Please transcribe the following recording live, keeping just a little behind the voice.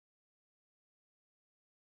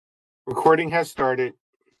Recording has started.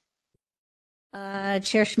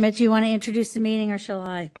 Chair Schmidt, do you want to introduce the meeting or shall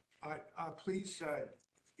I? Please.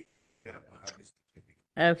 Yeah.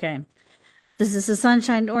 Okay. This is the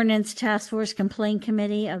Sunshine Ordinance Task Force Complaint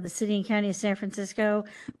Committee of the City and County of San Francisco.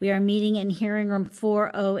 We are meeting in hearing room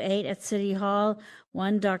 408 at City Hall,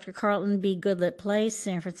 1 Dr. Carlton B. Goodlett Place,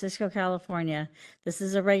 San Francisco, California. This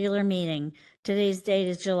is a regular meeting. Today's date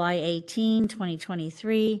is July 18,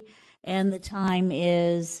 2023, and the time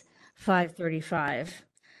is 5:35.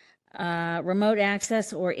 Remote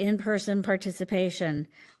access or in-person participation.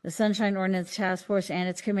 The Sunshine Ordinance Task Force and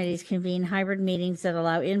its committees convene hybrid meetings that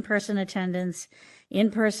allow in-person attendance,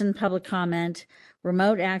 in-person public comment,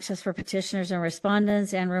 remote access for petitioners and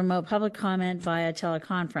respondents, and remote public comment via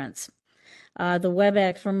teleconference. The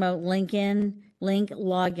WebEx remote link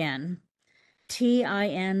login.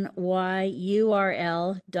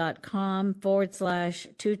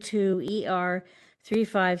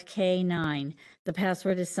 tinyurl.com/22er35k9. The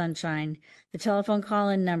password is sunshine. The telephone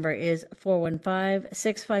call-in number is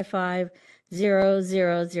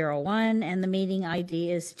 415-655-0001, and the meeting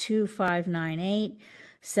ID is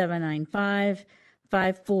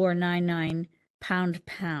 2598-795-5499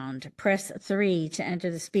 ##. Press 3 to enter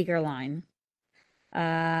the speaker line.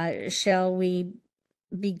 Shall we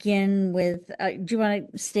begin with, do you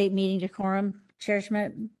want to state meeting decorum, Chair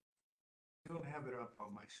Schmidt? I don't have it up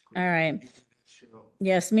on my screen. All right.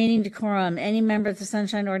 Yes, meeting decorum. Any member of the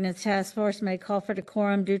Sunshine Ordinance Task Force may call for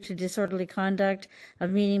decorum due to disorderly conduct of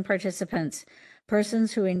meeting participants.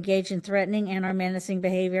 Persons who engage in threatening and or menacing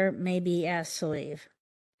behavior may be asked to leave.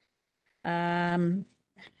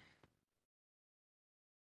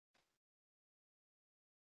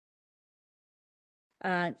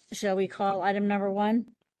 Shall we call item number 1?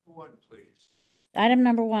 One, please. Item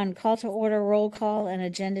number 1, call to order, roll call, and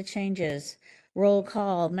agenda changes. Roll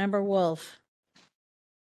call. Member Wolf.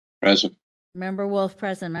 Present. Member Wolf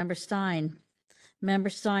present. Member Stein.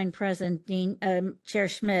 Member Stein present. Dean, Chair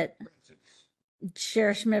Schmidt.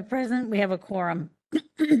 Chair Schmidt present. We have a quorum.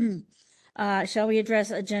 Shall we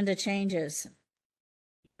address agenda changes?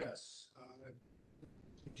 Yes.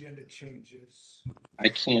 Agenda changes. I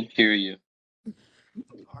can't hear you.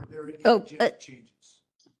 Are there any Oh, agenda changes?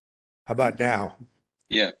 How about now?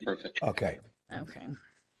 Yeah, perfect. Okay. Okay.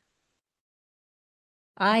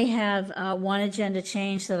 I have one agenda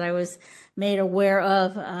change that I was made aware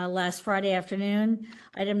of last Friday afternoon.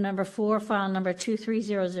 Item number 4, file number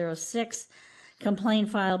 23006, complaint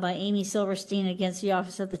filed by Amy Silverstein against the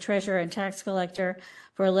Office of the Treasurer and Tax Collector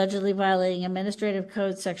for allegedly violating Administrative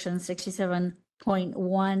Code Section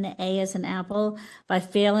 67.1A as an apple by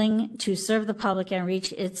failing to serve the public and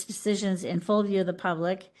reach its decisions in full view of the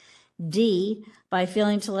public. D, by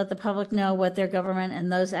failing to let the public know what their government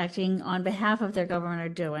and those acting on behalf of their government are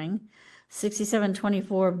doing.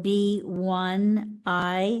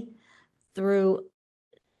 6724B1I through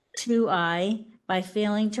 2I, by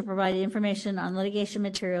failing to provide information on litigation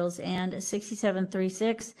materials, and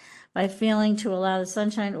 6736, by failing to allow the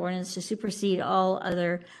Sunshine Ordinance to supersede all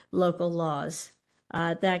other local laws.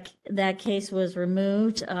 That case was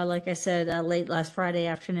removed, like I said, late last Friday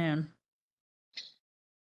afternoon.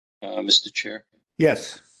 Mr. Chair.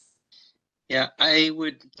 Yes. Yeah, I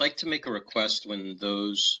would like to make a request when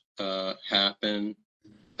those happen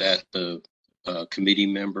that the committee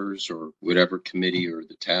members or whatever committee or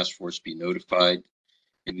the task force be notified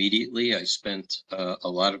immediately. I spent a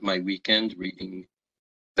lot of my weekend reading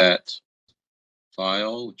that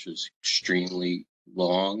file, which is extremely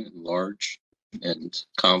long and large and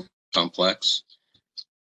complex.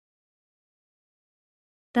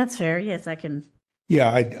 That's fair. Yes, I can.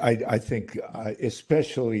 Yeah, I think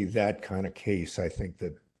especially that kind of case, I think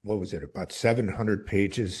that, what was it, about 700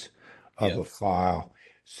 pages of a file.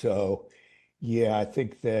 So, yeah, I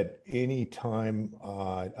think that any time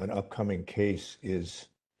an upcoming case is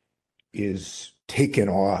taken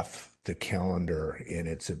off the calendar and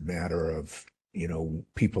it's a matter of,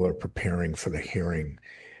 people are preparing for the hearing,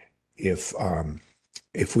 if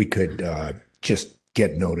we could just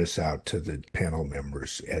get notice out to the panel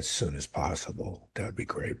members as soon as possible, that would be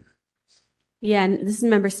great. Yeah, and this is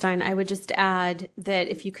Member Stein. I would just add that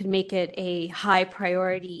if you could make it a high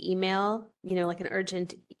priority email, like an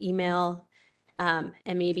urgent email, and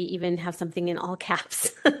maybe even have something in all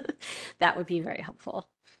caps, that would be very helpful.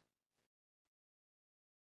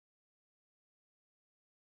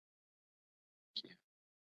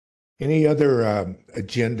 Any other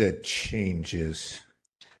agenda changes?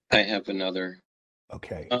 I have another.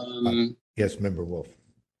 Okay. Yes, Member Wolf.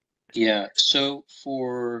 Yeah, so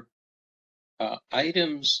for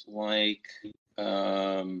items like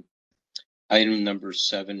item number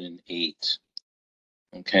 7 and 8,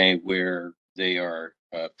 okay, where they are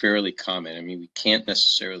fairly common. I mean, we can't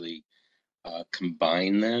necessarily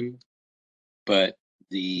combine them, but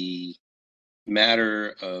the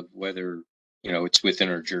matter of whether, it's within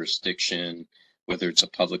our jurisdiction, whether it's a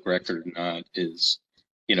public record or not, is,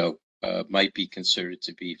 might be considered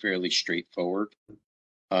to be fairly straightforward.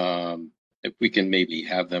 If we can maybe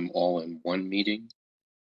have them all in one meeting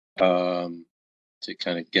to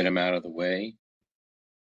kind of get them out of the way,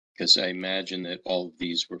 because I imagine that all of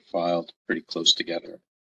these were filed pretty close together.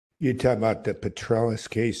 You're talking about the Petrellis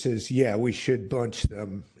cases? Yeah, we should bunch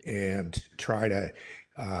them and try to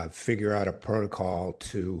figure out a protocol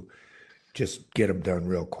to just get them done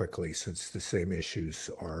real quickly, since the same issues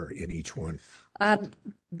are in each one.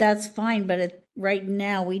 That's fine, but right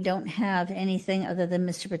now we don't have anything other than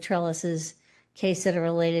Mr. Petrellis's case that are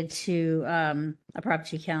related to a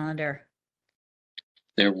property calendar.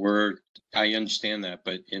 I understand that,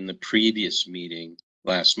 but in the previous meeting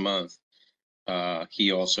last month,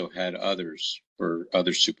 he also had others for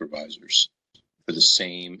other supervisors for the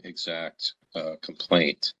same exact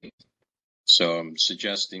complaint. So I'm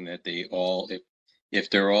suggesting that they all, if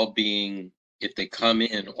they come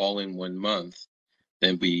in all in 1 month,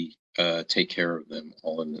 then we take care of them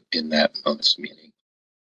all in that month's meeting.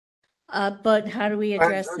 But how do we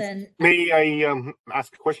address then? May I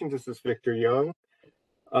ask a question? This is Victor Young.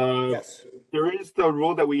 Yes. There is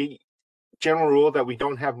the general rule that we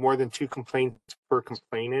don't have more than 2 complaints per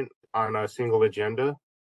complainant on a single agenda.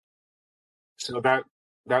 So that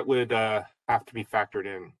would have to be factored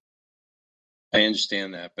in. I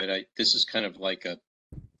understand that, but this is kind of like a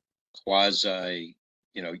quasi,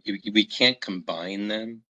 we can't combine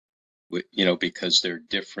them with, because they're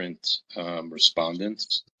different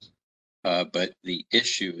respondents. But the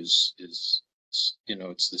issue is, it's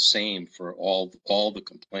the same for all the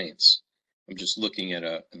complaints. I'm just looking at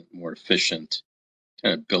a more efficient,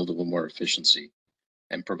 kind of build a little more efficiency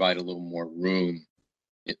and provide a little more room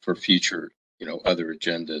for future, other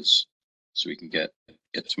agendas, so we can get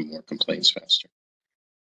some more complaints faster.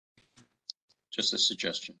 Just a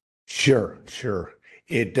suggestion. Sure.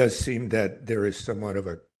 It does seem that there is somewhat of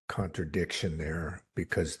a contradiction there,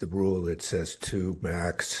 because the rule, it says 2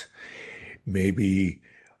 max. Maybe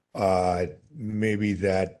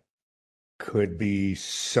that could be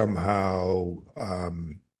somehow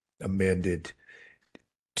amended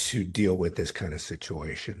to deal with this kind of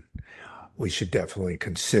situation. We should definitely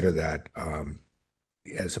consider that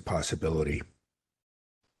as a possibility.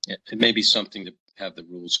 Yeah, it may be something to have the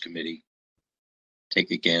rules committee take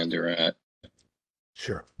a gander at.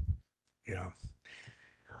 Sure. Yeah.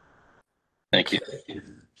 Thank you.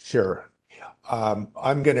 Sure.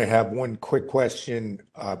 I'm going to have one quick question,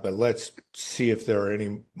 but let's see if there are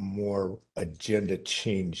any more agenda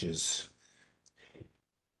changes.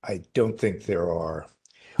 I don't think there are.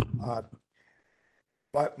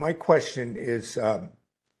 But my question is,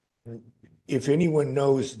 if anyone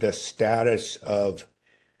knows the status of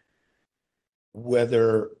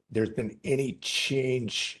whether there's been any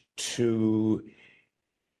change to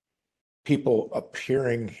people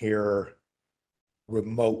appearing here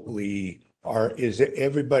remotely, is it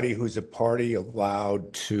everybody who's a party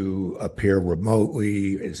allowed to appear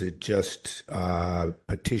remotely? Is it just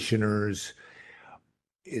petitioners?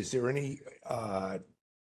 Is there any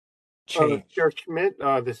change? Chair Schmidt,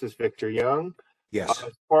 this is Victor Young. Yes.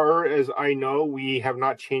 As far as I know, we have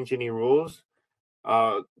not changed any rules.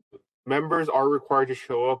 Members are required to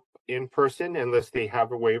show up in person unless they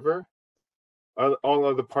have a waiver. All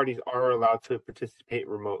of the parties are allowed to participate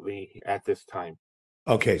remotely at this time.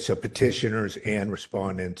 Okay, so petitioners and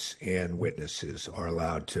respondents and witnesses are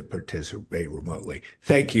allowed to participate remotely.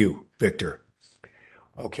 Thank you, Victor.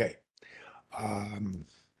 Okay.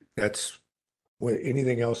 That's what,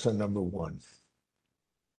 anything else on number 1?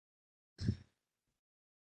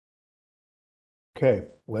 Okay,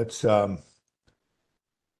 let's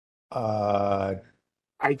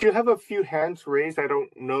I do have a few hands raised. I don't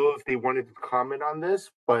know if they wanted to comment on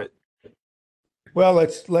this, but well,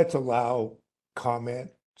 let's allow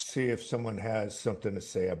comment, see if someone has something to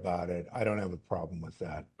say about it. I don't have a problem with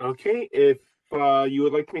that. okay. If you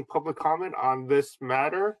would like to make public comment on this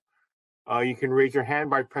matter, you can raise your hand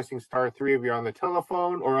by pressing *3 if you're on the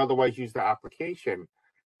telephone, or otherwise use the application.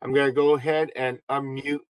 I'm going to go ahead and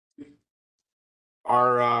unmute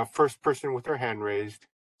our first person with their hand raised.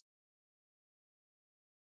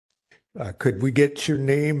 Could we get your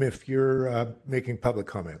name if you're making public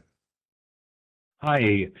comment?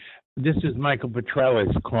 Hi, This is Michael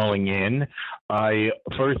Petrellis calling in. I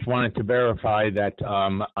first wanted to verify that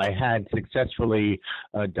I had successfully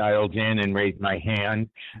dialed in and raised my hand.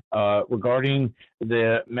 Regarding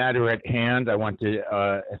the matter at hand, I want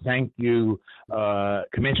to thank you,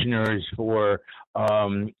 commissioners, for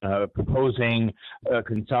proposing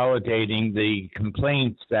consolidating the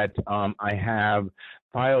complaints that I have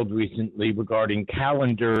filed recently regarding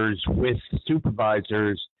calendars with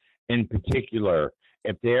supervisors in particular.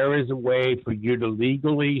 If there is a way for you to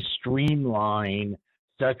legally streamline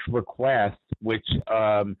such requests, which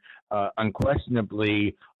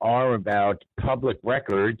unquestionably are about public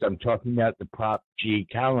records, I'm talking about the Prop G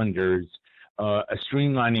calendars, a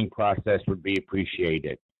streamlining process would be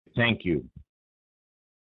appreciated. Thank you.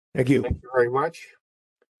 Thank you. Thank you very much.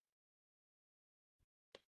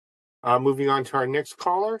 Moving on to our next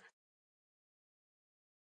caller.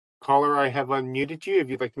 Caller, I have unmuted you if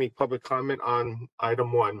you'd like to make public comment on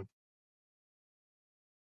item 1.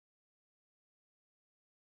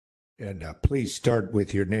 And please start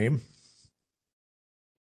with your name.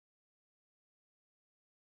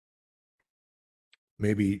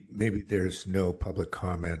 Maybe there's no public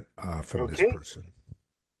comment from this person.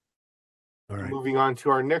 All right. Moving on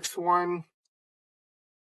to our next one.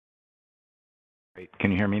 Great.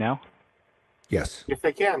 Can you hear me now? Yes. Yes,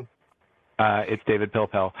 I can. It's David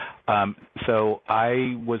Pilpel. So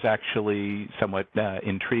I was actually somewhat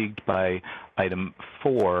intrigued by item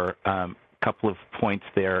 4. Couple of points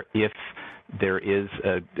there. If there is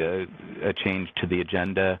a change to the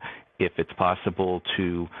agenda, if it's possible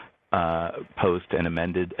to post an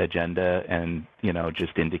amended agenda and,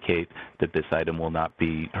 just indicate that this item will not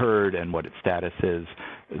be heard and what its status is,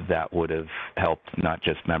 that would have helped not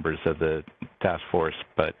just members of the task force,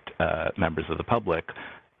 but members of the public,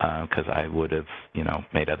 because I would have,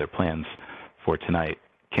 made other plans for tonight.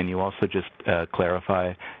 Can you also just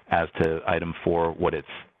clarify as to item 4 what its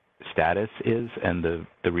status is and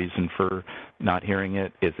the reason for not hearing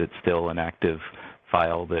it? Is it still an active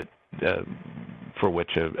file that for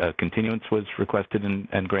which a continuance was requested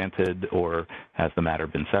and granted, or has the matter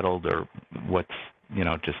been settled, or what's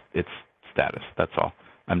just its status? That's all.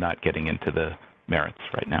 I'm not getting into the merits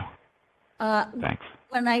right now. Thanks.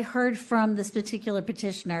 When I heard from this particular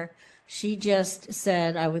petitioner, she just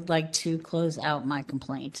said, I would like to close out my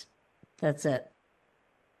complaint. That's it.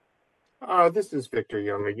 This is Victor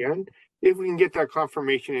Young again. If we can get that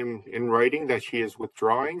confirmation in writing that she is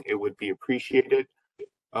withdrawing, it would be appreciated.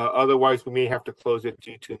 Otherwise, we may have to close it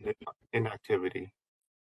due to inactivity.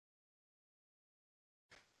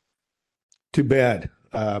 Too bad.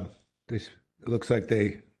 It looks like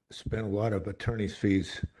they spent a lot of attorney's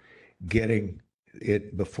fees getting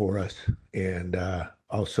it before us, and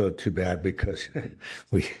also too bad because it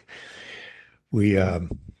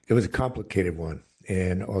was a complicated one,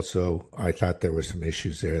 and also I thought there were some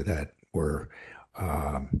issues there that were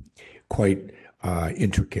quite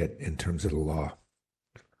intricate in terms of the law.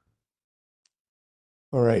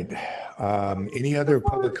 All right. Any other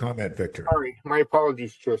public comment, Victor? Sorry, my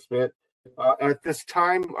apologies, Chair Smith. At this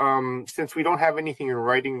time, since we don't have anything in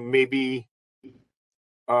writing, maybe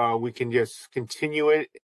we can just continue it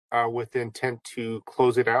with the intent to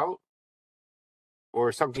close it out,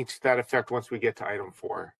 or something to that effect once we get to item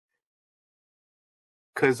 4.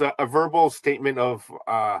 Because a verbal statement of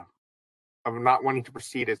not wanting to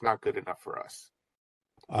proceed is not good enough for us.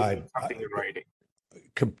 Something in writing.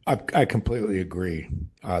 I completely agree.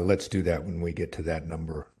 Let's do that when we get to that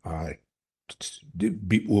number.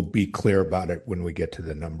 We'll be clear about it when we get to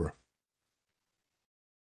the number.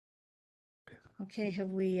 Okay, have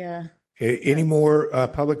we Any more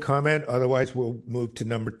public comment? Otherwise, we'll move to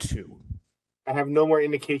number 2. I have no more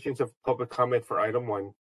indications of public comment for item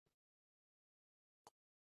 1.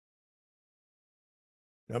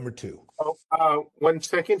 Number 2. Oh, 1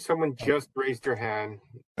 second. Someone just raised their hand.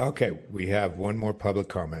 Okay, we have one more public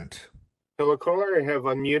comment. Hello, caller. I have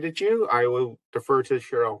unmuted you. I will defer to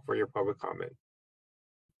Cheryl for your public comment.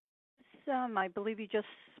 I believe you just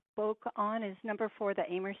spoke on is number 4, the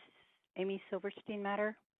Amy Silverstein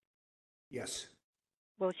matter. Yes.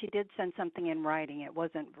 Well, she did send something in writing. It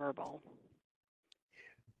wasn't verbal.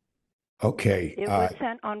 Okay. It was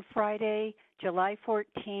sent on Friday, July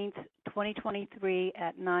 14th, 2023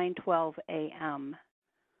 at 9:12 a.m.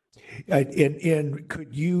 And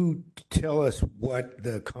could you tell us what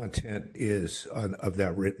the content is of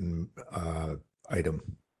that written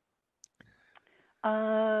item?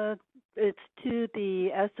 It's to the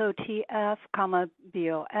SOTF,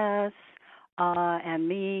 BOS, and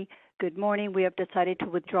me. Good morning. We have decided to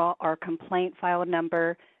withdraw our complaint file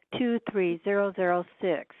number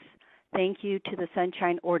 23006. Thank you to the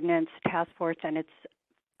Sunshine Ordinance Task Force and its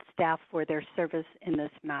staff for their service in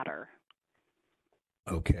this matter.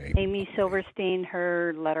 Okay. Amy Silverstein,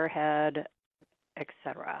 her letterhead,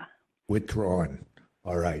 etc. Withdrawn.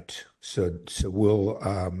 All right. So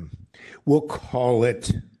we'll call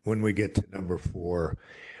it when we get to number 4,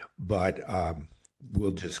 but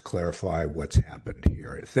we'll just clarify what's happened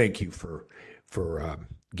here. Thank you for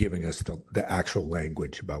giving us the actual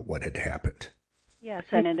language about what had happened. Yes,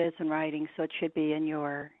 and it is in writing, so it should be in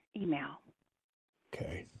your email.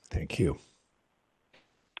 Okay. Thank you.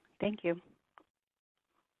 Thank you.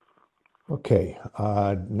 Okay.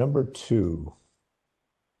 Number 2.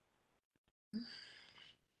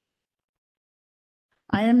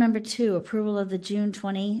 Item number 2, approval of the June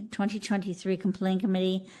 2023 Complaint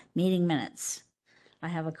Committee meeting minutes. I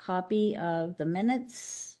have a copy of the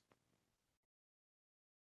minutes.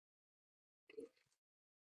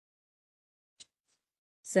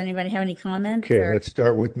 Does anybody have any comments? Okay, let's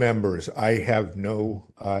start with members. I have no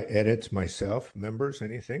edits myself. Members,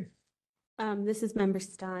 anything? This is Member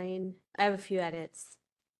Stein. I have a few edits.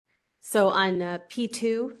 So on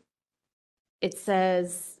P2, it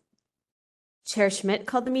says Chair Schmidt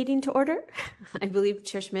called the meeting to order. I believe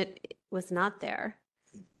Chair Schmidt was not there.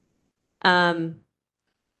 So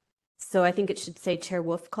I think it should say Chair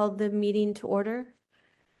Wolf called the meeting to order.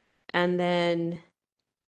 And then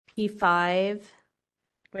P5.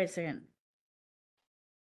 Wait a second.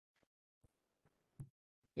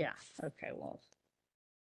 Yeah, okay, well.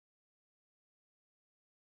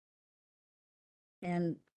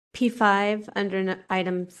 And P5 under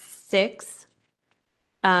item 6.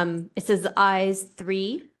 It says ayes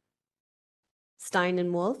 3, Stein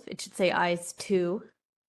and Wolf. It should say ayes 2.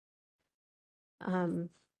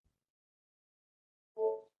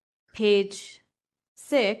 Page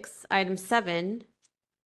 6, item 7.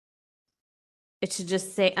 It should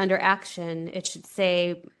just say under action, it should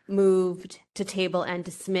say moved to table and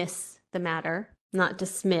dismiss the matter, not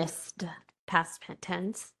dismissed, past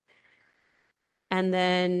tense. And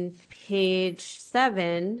then page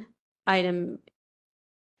 7, item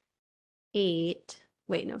 8.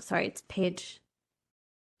 Wait, no, sorry, it's page.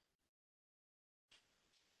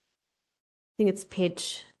 I think it's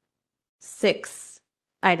page 6,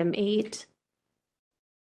 item 8.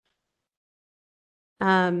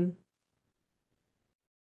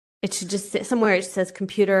 It should just say somewhere it says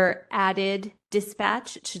computer added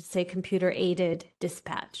dispatch. It should say computer aided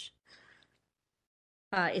dispatch.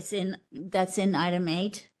 that's in item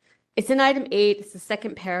 8. It's in item 8. It's the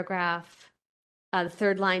second paragraph, the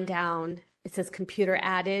third line down. It says computer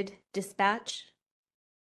added dispatch.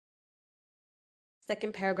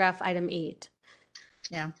 Second paragraph, item 8.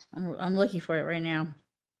 Yeah, I'm looking for it right now.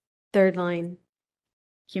 Third line.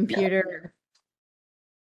 Computer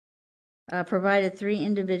provided 3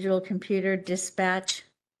 individual computer dispatch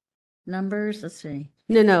numbers. Let's see.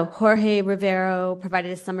 No. Jorge Rivero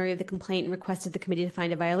provided a summary of the complaint and requested the committee to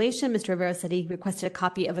find a violation. Mr. Rivero said he requested a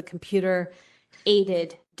copy of a computer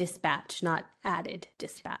aided dispatch, not added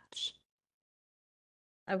dispatch.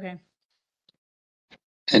 Okay.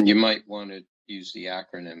 And you might want to use the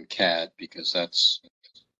acronym CAD because that's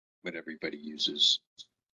what everybody uses.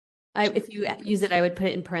 If you use it, I would put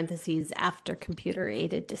it in parentheses after computer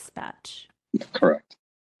aided dispatch. Correct.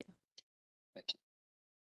 Thank you.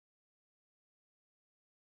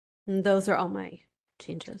 And those are all my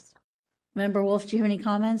changes. Member Wolf, do you have any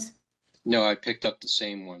comments? No, I picked up the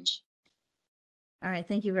same ones. All right,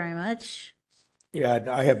 thank you very much. Yeah,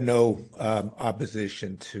 I have no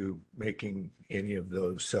opposition to making any of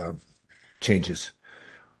those changes.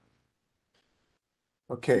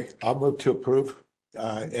 Okay, I'll move to approve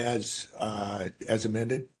as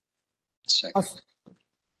amended. Second.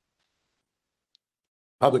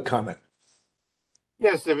 Public comment.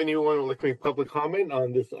 Yes, if anyone would like to make public comment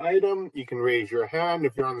on this item, you can raise your hand.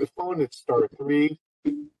 If you're on the phone, it's star 3.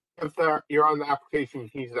 If you're on the application, you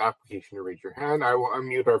can use the application to raise your hand. I will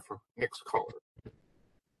unmute our next caller.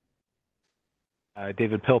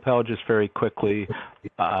 David Pilpel, just very quickly,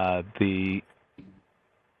 the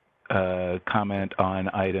comment on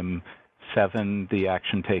item 7, the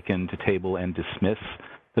action taken to table and dismiss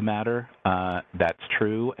the matter, that's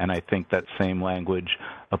true, and I think that same language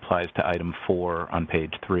applies to item 4 on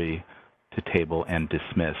page 3, to table and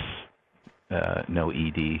dismiss, no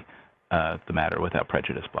ED, the matter without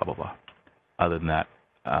prejudice, blah, blah, blah. Other than that,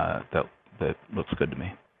 that looks good to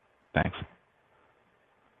me. Thanks.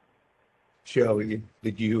 Shelley,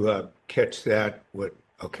 did you catch that? What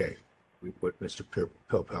Mr.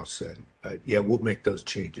 Pilpel said. Yeah, we'll make those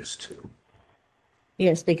changes too. You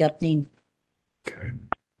gotta speak up, Dean. Okay.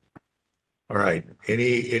 All right.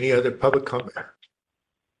 Any other public comment?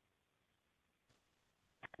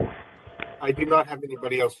 I do not have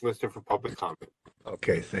anybody else listed for public comment.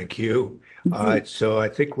 Okay, thank you. So I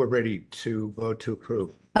think we're ready to vote to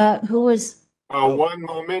approve. Who was, One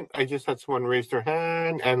moment. I just had someone raise their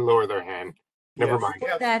hand and lower their hand. Never Yes. mind.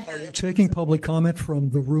 that? Taking public comment from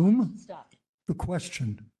the room, Stop. the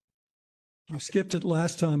question. You skipped it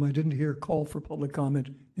last time. I didn't hear call for public comment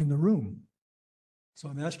in the room. So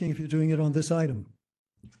I'm asking if you're doing it on this item.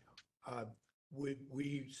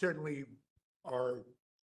 We certainly are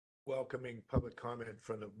welcoming public comment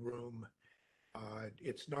from the room.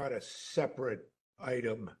 It's not a separate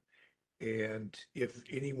item. And if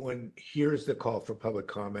anyone hears the call for public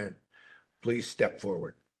comment, please step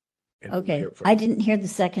forward. and Okay, hear from- I didn't hear the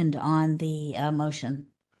second on the motion.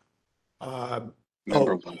 Member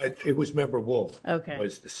Oh, Wolf. it was Member Wolf Okay.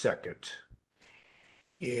 was the second.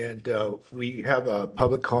 And we have a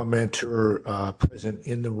public commenter present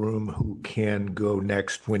in the room who can go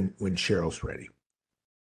next when Cheryl's ready.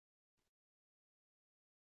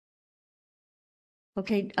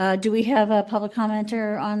 Okay, do we have a public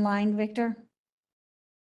commenter online, Victor?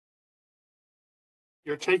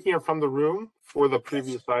 You're taking it from the room for the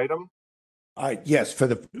previous item. Yes, for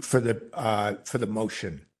the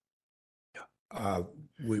motion.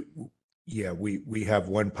 We have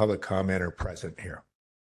one public commenter present here.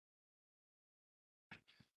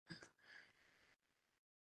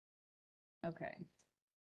 Okay.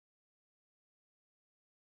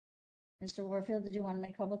 Mr. Warfield, did you want to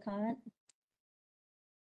make public comment?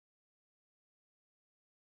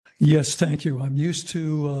 Yes, thank you. I'm used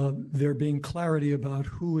to there being clarity about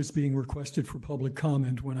who is being requested for public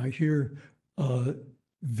comment. When I hear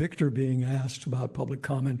Victor being asked about public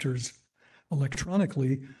commenters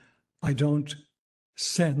electronically, I don't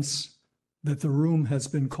sense that the room has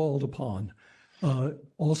been called upon.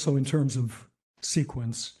 Also, in terms of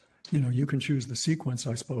sequence, you can choose the sequence,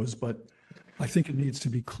 I suppose, but I think it needs to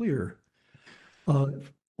be clear.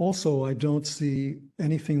 Also, I don't see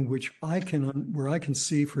anything where I can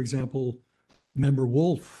see, for example, Member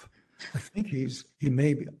Wolf. I think he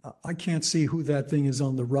may be, I can't see who that thing is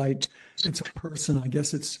on the right. It's a person, I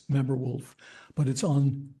guess it's Member Wolf, but it's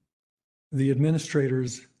on the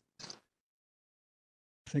administrators.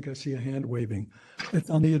 I think I see a hand waving. It's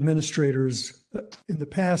on the administrators. In the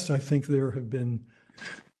past, I think there have been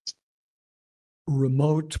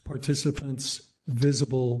remote participants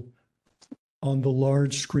visible on the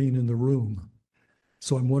large screen in the room.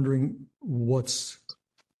 So I'm wondering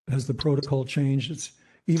has the protocol changed? It's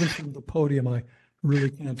even from the podium, I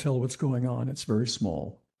really can't tell what's going on. It's very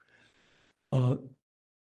small.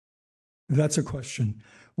 That's a question.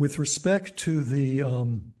 With respect to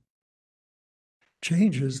the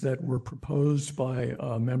changes that were proposed by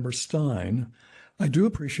Member Stein, I do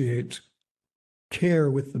appreciate care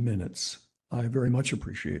with the minutes. I very much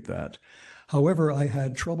appreciate that. However, I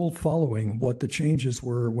had trouble following what the changes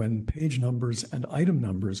were when page numbers and item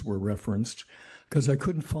numbers were referenced, because I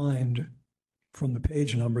couldn't find from the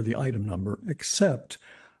page number the item number, except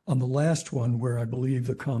on the last one where I believe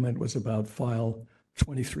the comment was about file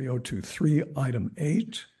 23023, item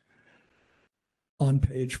 8 on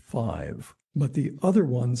page 5. But the other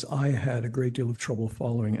ones I had a great deal of trouble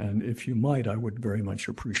following, and if you might, I would very much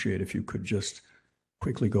appreciate if you could just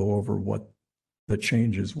quickly go over what the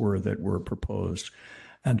changes were that were proposed.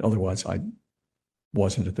 And otherwise, I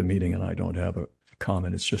wasn't at the meeting and I don't have a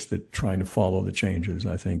comment. It's just that trying to follow the changes,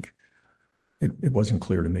 I think it wasn't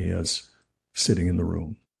clear to me as sitting in the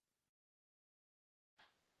room.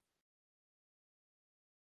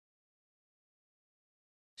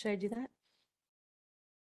 Should I do that?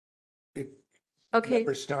 If- Okay.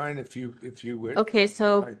 Member Stein, if you would. Okay,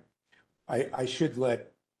 so, I should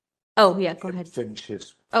let oh, yeah, go him ahead. finish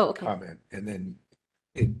his Oh, okay. comment, and then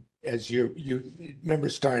as Member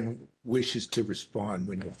Stein wishes to respond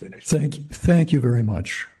when you're finished. Thank you very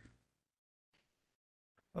much.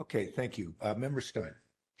 Okay, thank you. Member Stein.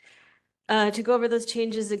 To go over those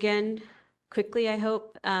changes again quickly, I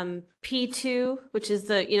hope. P2, which is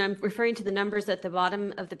I'm referring to the numbers at the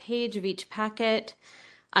bottom of the page of each packet.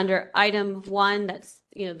 Under item 1, that's,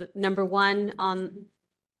 the number 1 on,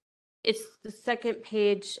 it's the second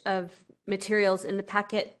page of materials in the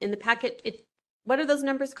packet. In the packet, what are those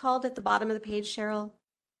numbers called at the bottom of the page, Cheryl?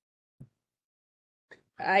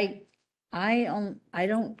 I don't,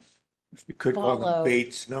 You could call them Follow.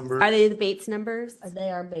 Bates numbers. Are they the Bates numbers?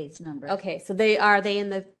 they are Bates numbers. Okay, so they in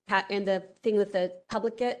the thing that the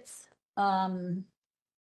public gets?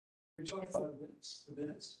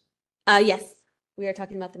 Yes, we are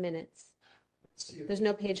talking about the minutes. There's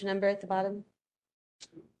no page number at the bottom?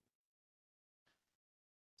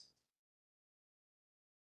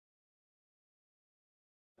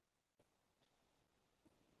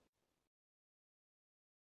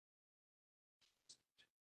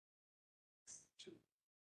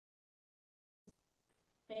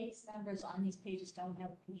 base numbers on these pages don't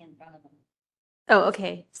have P in front of them. Oh,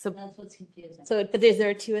 okay. So, That's what's confusing. but is there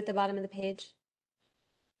a 2 at the bottom of the page?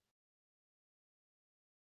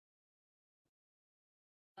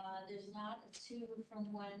 There's not a 2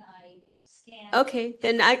 from when I scanned. Okay,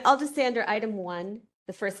 then I'll just say under item 1,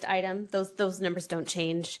 the first item, those numbers don't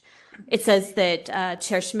change. It says that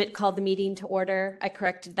Chair Schmidt called the meeting to order. I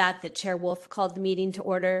corrected that Chair Wolf called the meeting to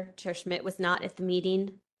order. Chair Schmidt was not at the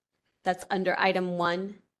meeting. That's under item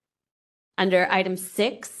 1. Under item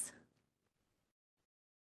 6,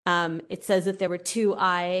 it says that there were 2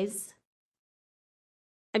 ayes.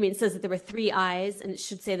 I mean, it says that there were 3 ayes, and it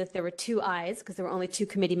should say that there were 2 ayes because there were only 2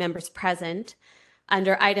 committee members present.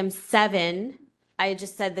 Under item 7, I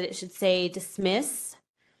just said that it should say dismiss,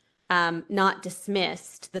 not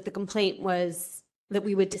dismissed, that the complaint was that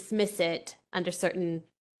we would dismiss it under certain,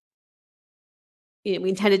 we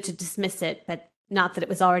intended to dismiss it, but not that it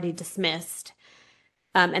was already dismissed.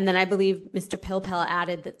 And then I believe Mr. Pilpel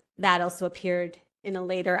added that also appeared in a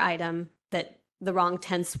later item, that the wrong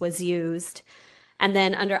tense was used. And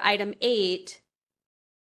then under item 8,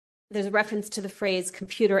 there's a reference to the phrase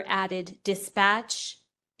computer added dispatch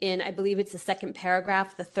in, I believe it's the second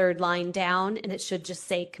paragraph, the 3rd line down, and it should just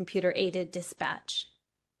say computer aided dispatch.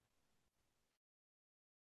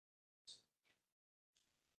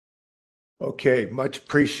 Okay, much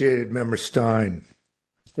appreciated, Member Stein.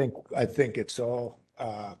 I think it's all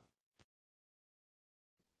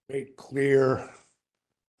made clear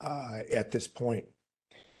at this point.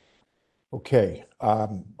 Okay,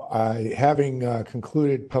 having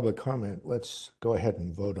concluded public comment, let's go ahead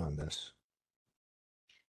and vote on this.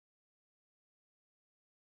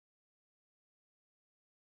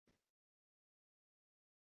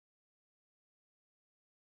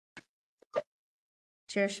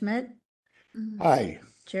 Chair Schmidt? Aye.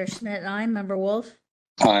 Chair Schmidt, aye. Member Wolf?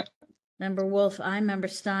 Aye. Member Wolf, aye. Member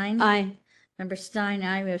Stein? Aye. Member Stein,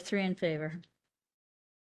 aye. We have 3 in favor.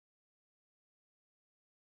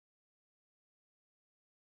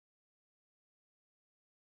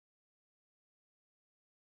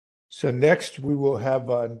 So next we will have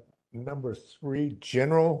number 3,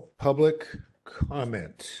 general public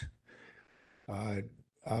comment.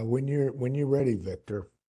 When you're ready, Victor.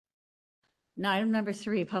 Now, item number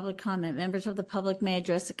 3, public comment. Members of the public may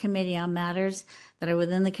address the committee on matters that are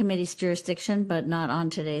within the committee's jurisdiction, but not on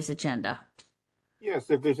today's agenda. Yes,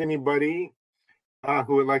 if there's anybody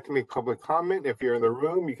who would like to make public comment, if you're in the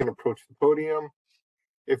room, you can approach the podium.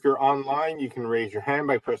 If you're online, you can raise your hand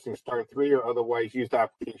by pressing *3, or otherwise use the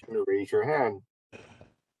application to raise your hand.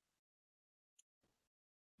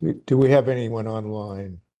 Do we have anyone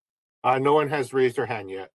online? No one has raised their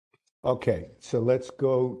hand yet. Okay, so let's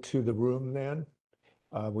go to the room then.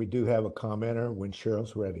 We do have a commenter when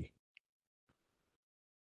Cheryl's ready.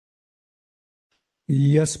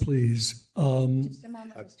 Yes, please. Just a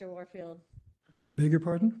moment, Mr. Warfield. Beg your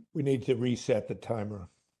pardon? We need to reset the timer.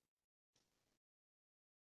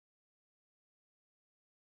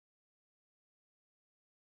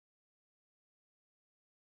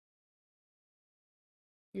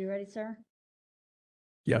 You ready, sir?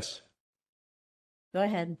 Yes. Go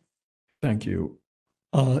ahead. Thank you.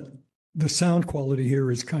 The sound quality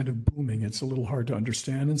here is kind of booming. It's a little hard to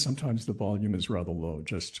understand, and sometimes the volume is rather low,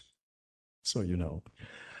 just so you know.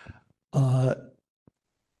 I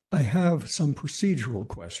have some procedural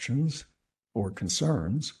questions or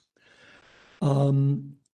concerns.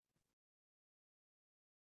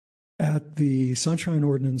 At the Sunshine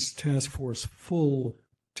Ordinance full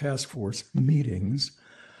task force meetings,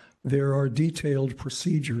 there are detailed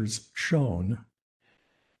procedures shown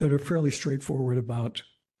that are fairly straightforward about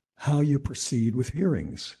how you proceed with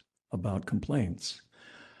hearings about complaints.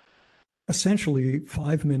 Essentially,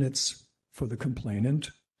 5 minutes for the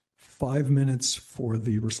complainant, 5 minutes for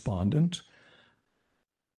the respondent.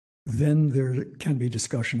 Then there can be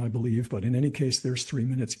discussion, I believe, but in any case, there's 3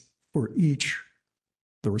 minutes for each,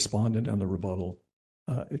 the respondent and the rebuttal.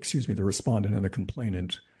 The respondent and the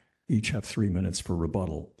complainant each have 3 minutes for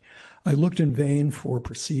rebuttal. I looked in vain for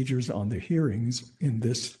procedures on the hearings in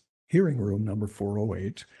this hearing room, number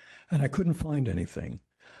 408, and I couldn't find anything.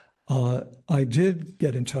 I did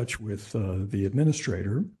get in touch with the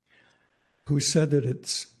administrator, who said that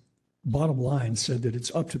it's, bottom line, said that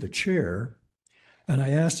it's up to the chair. And I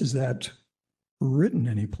asked, is that written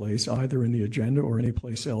anyplace, either in the agenda or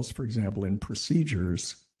anyplace else, for example, in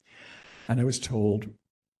procedures? And I was told,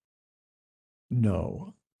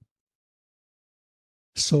 no.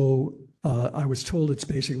 So I was told it's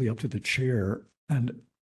basically up to the chair. And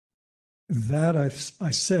that I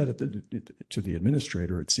said to the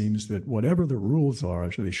administrator, it seems that whatever the rules are,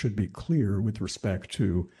 they should be clear with respect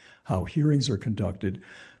to how hearings are conducted.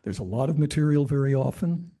 There's a lot of material very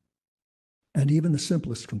often, and even the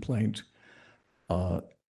simplest complaint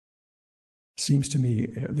seems to me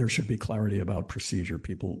there should be clarity about procedure.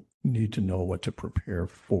 People need to know what to prepare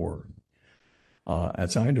for.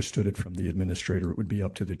 As I understood it from the administrator, it would be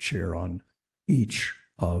up to the chair on each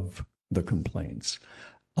of the complaints.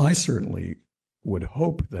 I certainly would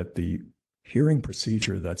hope that the hearing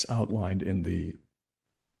procedure that's outlined in the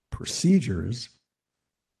procedures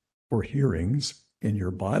for hearings in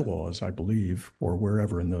your bylaws, I believe, or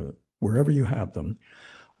wherever you have them,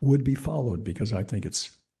 would be followed, because I think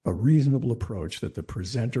it's a reasonable approach that the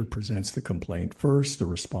presenter presents the complaint first, the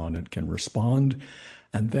respondent can respond,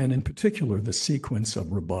 and then in particular, the sequence of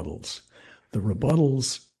rebuttals. The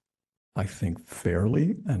rebuttals, I think,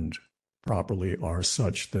 fairly and properly are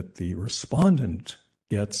such that the respondent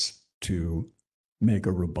gets to make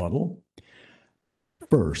a rebuttal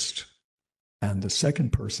first, and the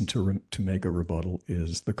second person to make a rebuttal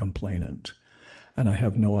is the complainant. And I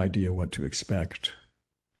have no idea what to expect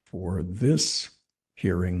for this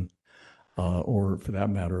hearing, or for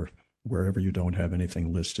that matter, wherever you don't have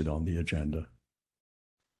anything listed on the agenda.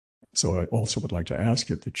 So I also would like to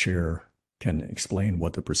ask if the chair can explain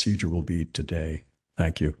what the procedure will be today.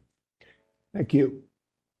 Thank you. Thank you.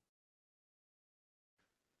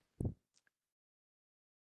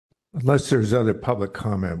 Unless there's other public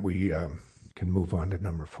comment, we can move on to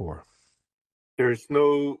number 4. There's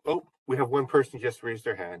no, oh, we have one person just raised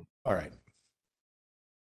their hand. All right.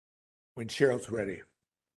 When Cheryl's ready.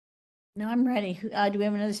 No, I'm ready. Do we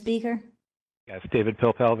have another speaker? Yes, David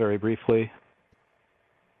Pilpel, very briefly.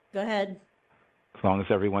 Go ahead. As long as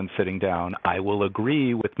everyone's sitting down, I will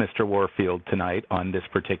agree with Mr. Warfield tonight on this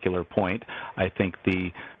particular point. I think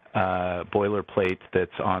the boilerplate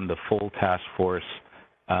that's on the full task force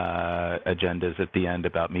agendas at the end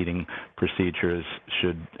about meeting procedures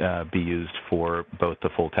should be used for both the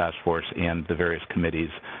full task force and the various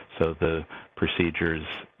committees. So the procedures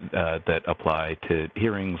that apply to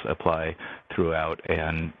hearings apply throughout,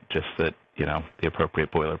 and just that, you know, the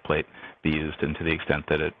appropriate boilerplate be used, and to the extent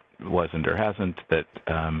that it wasn't or hasn't, that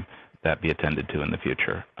that be attended to in the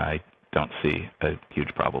future. I don't see a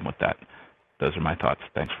huge problem with that. Those are my thoughts.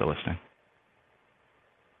 Thanks for listening.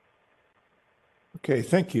 Okay,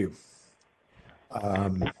 thank you.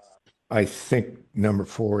 I think number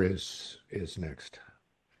 4 is next.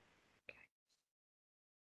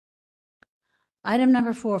 Item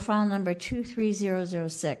number 4, file number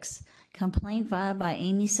 23006, complaint filed by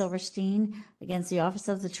Amy Silverstein against the Office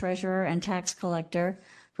of the Treasurer and Tax Collector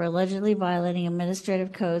for allegedly violating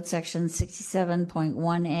Administrative Code Section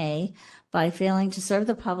 67.1A by failing to serve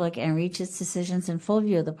the public and reach its decisions in full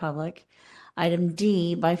view of the public. Item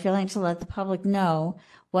D, by failing to let the public know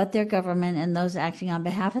what their government and those acting on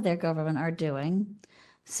behalf of their government are doing.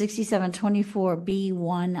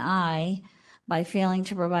 6724B1I, by failing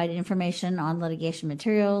to provide information on litigation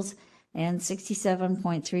materials, and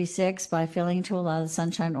 67.36, by failing to allow the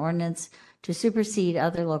Sunshine Ordinance to supersede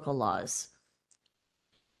other local laws.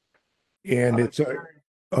 And it's go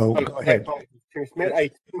ahead. Since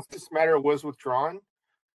this matter was withdrawn,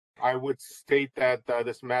 I would state that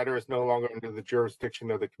this matter is no longer under the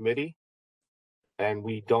jurisdiction of the committee, and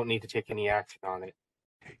we don't need to take any action on it.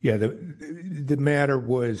 Yeah, the matter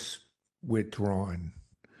was withdrawn,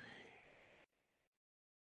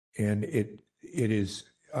 and it is.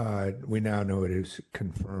 We now know it is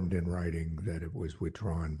confirmed in writing that it was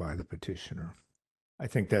withdrawn by the petitioner. I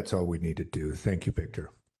think that's all we need to do. Thank you,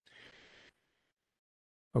 Victor.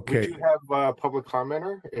 Okay. We do have a public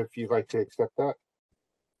commenter if you'd like to accept that.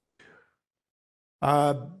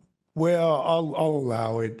 Well, I'll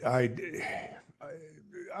allow it.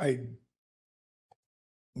 I'm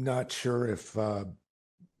not sure if.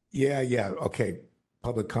 Yeah. Okay.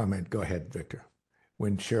 Public comment. Go ahead, Victor.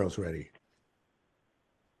 When Cheryl's ready.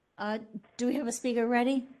 Do we have a speaker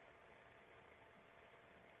ready?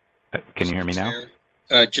 Can you hear me now?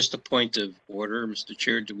 Just a point of order, Mr.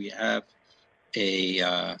 Chair. Do we have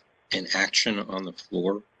an action on the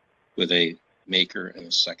floor with a maker and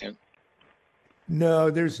a second? No,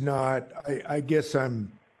 there's not. I guess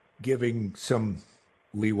I'm giving some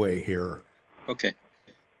leeway here. Okay.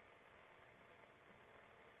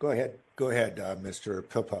 Go ahead, Mr.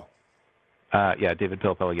 Pilpel. Yeah, David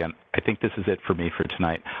Pilpel again. I think this is it for me for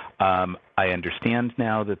tonight. I understand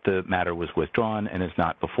now that the matter was withdrawn and is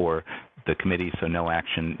not before the committee, so no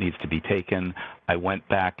action needs to be taken. I went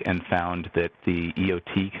back and found that the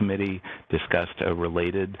EOT committee discussed a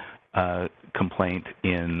related complaint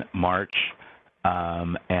in March.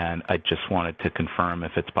 And I just wanted to confirm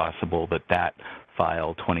if it's possible that that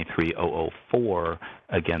file 23004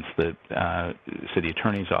 against the city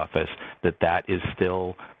attorney's office, that is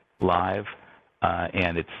still live,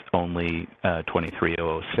 and it's only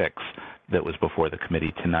 23006 that was before the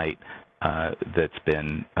committee tonight that's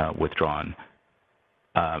been withdrawn.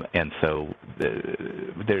 And so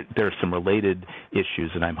there are some related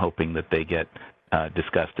issues, and I'm hoping that they get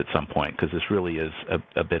discussed at some point, because this really is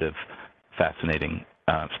a bit of fascinating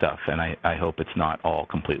stuff, and I hope it's not all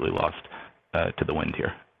completely lost to the wind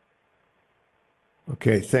here.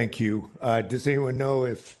 Okay, thank you. Does anyone know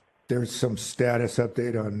if there's some status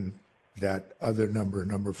update on that other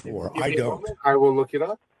number 4? Give I me a don't. moment. I will look it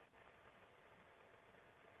up.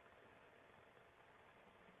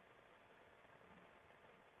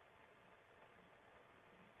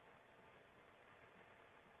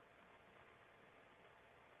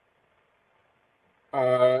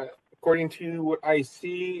 According to what I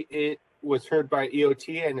see, it was heard by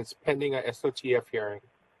EOT and it's pending a SOTF hearing.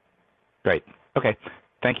 Great. Okay.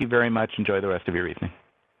 Thank you very much. Enjoy the rest of your evening.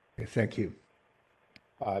 Okay, thank you.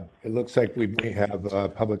 It looks like we may have a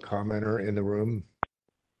public commenter in the room.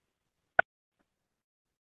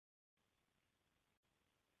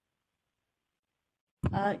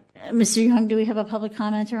 Mr. Young, do we have a public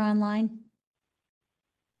commenter online?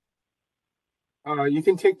 You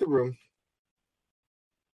can take the room.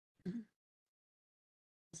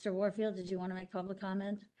 Mr. Warfield, did you want to make public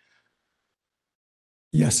comment?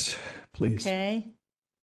 Yes, please. Okay.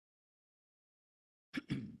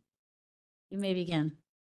 You may begin.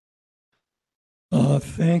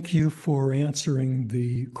 Thank you for answering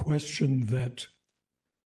the question that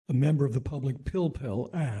a member of the public, Pilpel,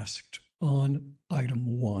 asked on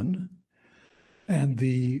item 1,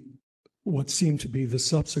 and what seemed to be the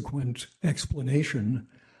subsequent explanation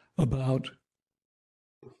about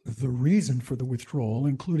the reason for the withdrawal,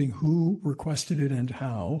 including who requested it and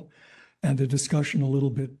how, and a discussion a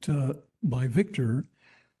little bit by Victor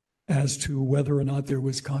as to whether or not there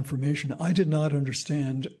was confirmation. I did not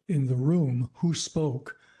understand in the room who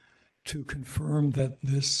spoke to confirm that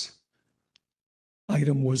this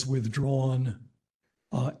item was withdrawn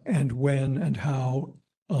and when and how.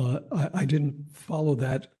 I didn't follow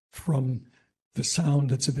that from the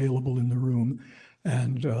sound that's available in the room.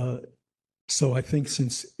 And so I think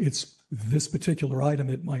since it's this particular item,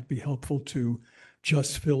 it might be helpful to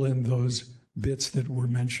just fill in those bits that were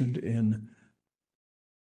mentioned in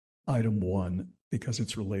item 1, because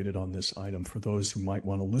it's related on this item for those who might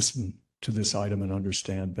want to listen to this item and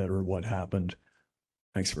understand better what happened.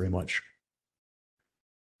 Thanks very much.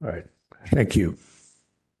 All right, thank you.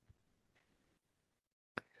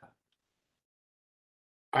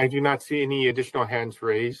 I do not see any additional hands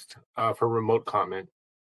raised for remote comment.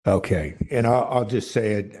 Okay, and I'll just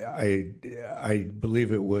say it. I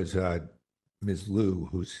believe it was Ms. Liu,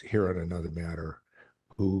 who's here on another matter,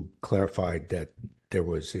 who clarified that there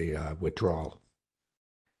was a withdrawal,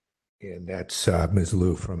 and that's Ms.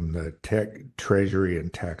 Liu from the Treasury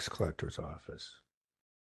and Tax Collector's Office.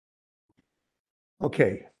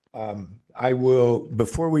 Okay, I will,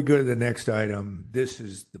 before we go to the next item, this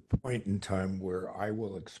is the point in time where I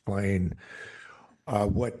will explain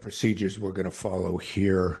what procedures we're going to follow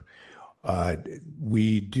here.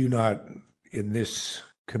 We do not, in this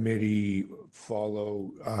committee,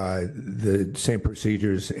 follow the same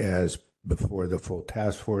procedures as before the full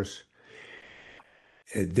task force.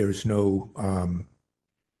 There's no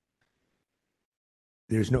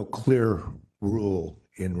clear rule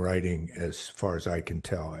in writing, as far as I can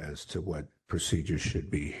tell, as to what procedures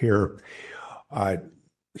should be here.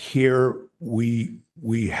 Here we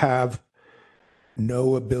have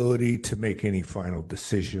no ability to make any final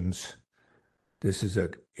decisions. This is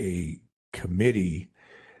a committee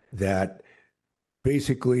that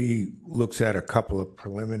basically looks at a couple of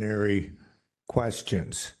preliminary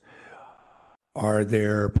questions. Are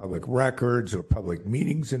there public records or public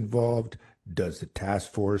meetings involved? Does the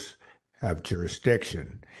task force have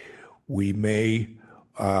jurisdiction? We may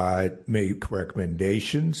make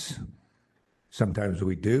recommendations. Sometimes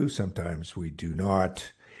we do, sometimes we do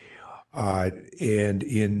not. And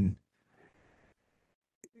in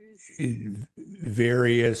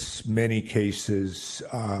many cases,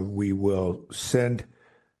 we will send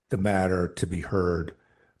the matter to be heard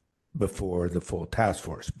before the full task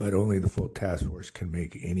force, but only the full task force can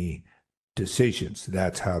make any decisions.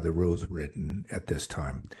 That's how the rules are written at this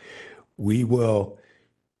time. We will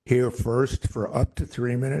hear first for up to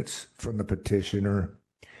 3 minutes from the petitioner,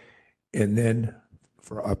 and then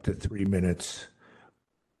for up to 3 minutes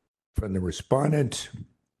from the respondent.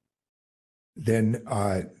 Then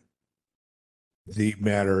the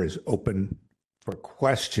matter is open for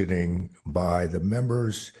questioning by the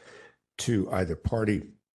members to either party.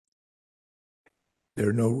 There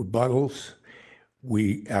are no rebuttals.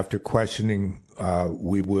 After questioning,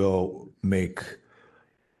 we will make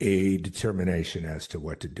a determination as to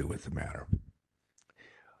what to do with the matter.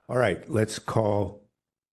 All right, let's call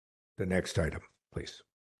the next item, please.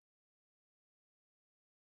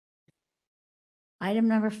 Item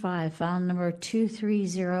number 5, file number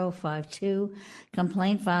 23052,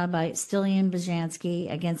 complaint filed by Stilian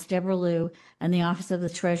Bajanski against Deborah Liu and the Office of the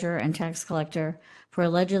Treasurer and Tax Collector for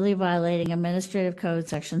allegedly violating Administrative Code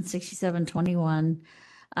Section 6721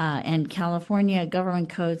 and California Government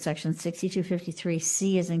Code Section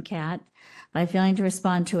 6253C as in cat by failing to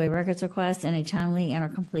respond to a records request in a timely and or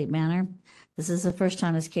complete manner. This is the first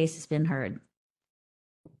time this case has been heard.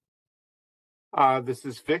 This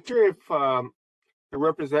is Victor. If the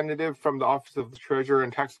representative from the Office of the Treasurer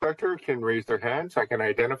and Tax Collector can raise their hand so I can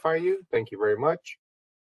identify you. Thank you very much.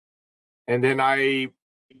 And then I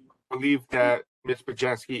believe that Ms.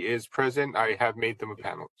 Bajanski is present. I have made them a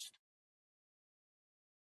panelist.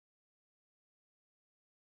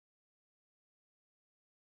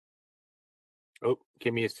 Oh,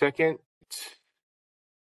 give me a second.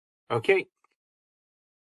 Okay.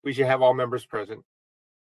 We should have all members present.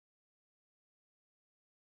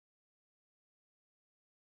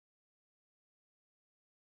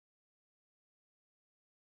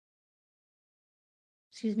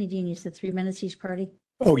 Excuse me, Dean, you said 3 minutes each party?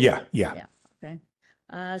 Oh, yeah. Okay.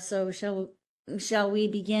 So shall we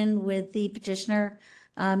begin with the petitioner,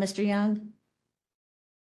 Mr. Young?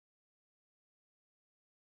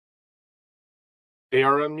 They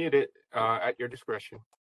are unmuted at your discretion.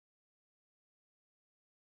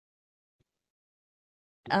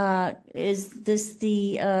 Is this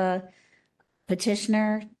the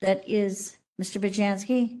petitioner that is Mr.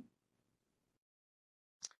 Bajanski?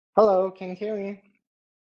 Hello, can you hear me?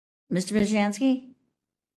 Mr. Bajanski?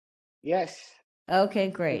 Yes. Okay,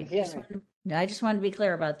 great. Can you hear I just wanted to be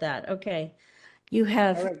clear about that. Okay. You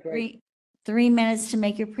have All right, great. 3 minutes to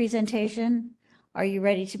make your presentation. Are you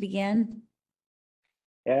ready to begin?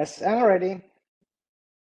 Yes, I'm ready.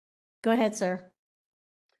 Go ahead, sir.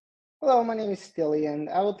 Hello, my name is Stilly, and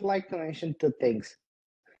I would like to mention 2 things.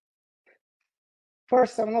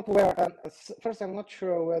 First, I'm not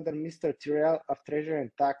sure whether Mr. Tyrrell of Treasury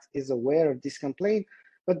and Tax is aware of this complaint,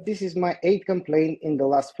 but this is my 8th complaint in the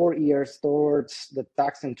last 4 years towards the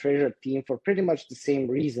Tax and Treasury team for pretty much the same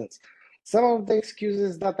reasons. Some of the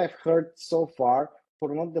excuses that I've heard so far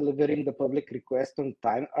for not delivering the public request on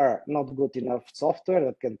time are not good enough software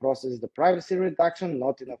that can process the privacy reduction,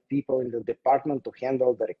 not enough people in the department to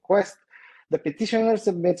handle the request. The petitioner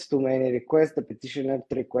submits too many requests. The petitioner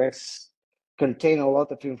requests contain a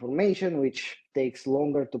lot of information which takes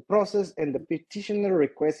longer to process, and the petitioner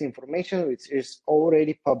requests information which is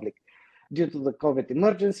already public. Due to the COVID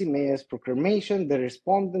emergency mayor's proclamation, the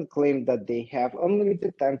respondent claimed that they have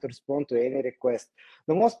unlimited time to respond to any request.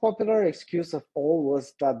 The most popular excuse of all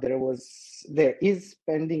was that there is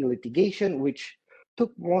pending litigation, which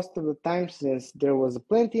took most of the time since there was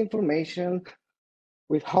plenty information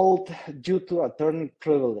withheld due to attorney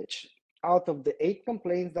privilege. Out of the 8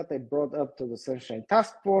 complaints that I brought up to the Sunshine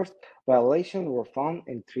Task Force, violations were found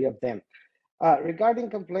in 3 of them. Regarding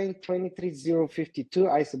complaint 23052,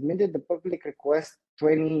 I submitted the public request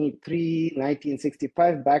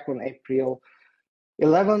 23-1965 back on April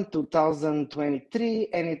 11, 2023,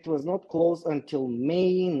 and it was not closed until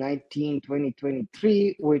May 19,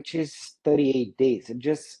 2023, which is 38 days.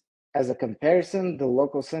 Just as a comparison, the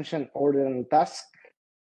local sunshine ordinance task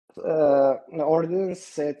ordinance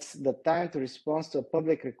sets the time to respond to a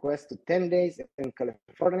public request to 10 days, and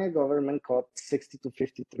California Government Code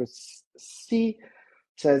 6253C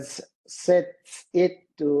sets it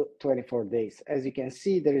to 24 days. As you can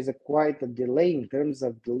see, there is quite a delay in terms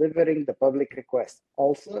of delivering the public request.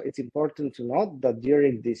 Also, it's important to note that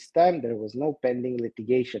during this time, there was no pending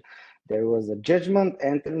litigation. There was a judgment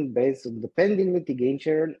entered based on the pending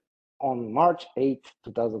litigation on March 8,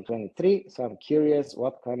 2023. So I'm curious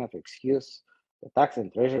what kind of excuse the Tax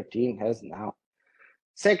and Treasury team has now.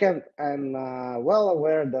 Second, I'm well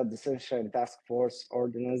aware that the Sunshine Task Force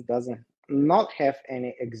ordinance doesn't not have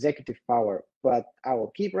any executive power, but I will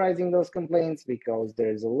keep raising those complaints because there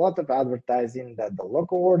is a lot of advertising that the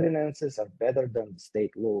local ordinances are better than the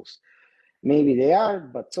state laws. Maybe they are,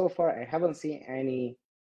 but so far I haven't seen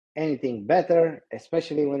anything better,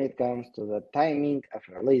 especially when it comes to the timing of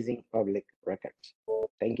releasing public records.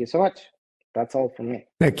 Thank you so much. That's all from me.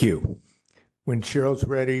 Thank you. When Cheryl's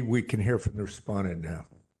ready, we can hear from the respondent now.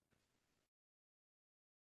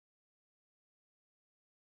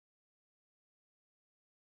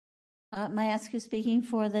 May I ask who's speaking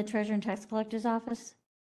for the Treasurer and Tax Collector's Office?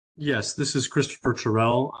 Yes, this is Christopher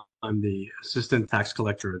Terrell. I'm the Assistant Tax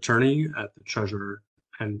Collector Attorney at the Treasurer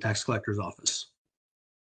and Tax Collector's Office.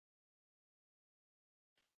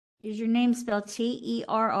 Is your name spelled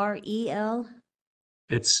Terrell?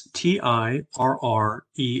 It's Tirrell.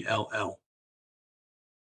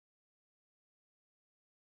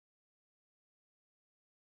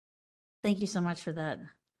 Thank you so much for that.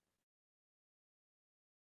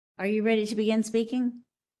 Are you ready to begin speaking?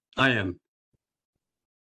 I am.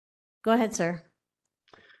 Go ahead, sir.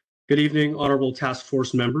 Good evening, Honorable Task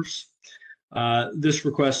Force members. This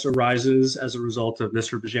request arises as a result of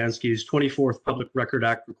Mr. Bajanski's 24th Public Record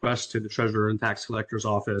Act request to the Treasurer and Tax Collector's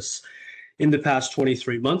Office in the past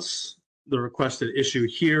 23 months. The requested issue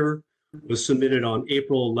here was submitted on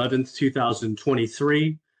April 11th,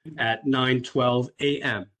 2023 at 9:12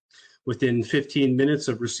 a.m. Within 15 minutes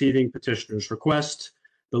of receiving petitioner's request,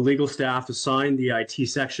 the legal staff assigned the IT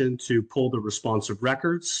section to pull the responsive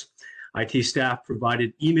records. IT staff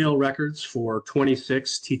provided email records for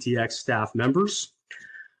 26 TTX staff members.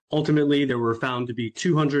 Ultimately, there were found to be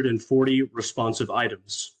 240 responsive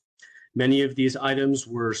items. Many of these items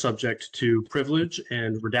were subject to privilege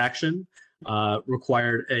and redaction,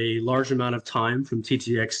 required a large amount of time from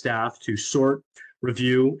TTX staff to sort,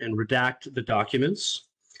 review, and redact the documents.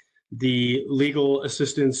 The legal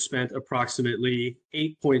assistants spent approximately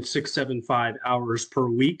 8.675 hours per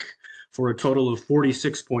week for a total of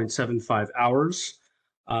 46.75 hours,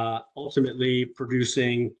 ultimately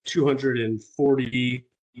producing 240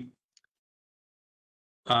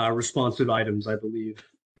 responsive items, I believe.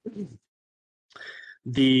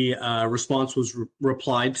 The response was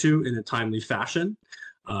replied to in a timely fashion.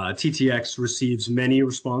 TTX receives many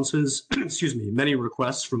responses, many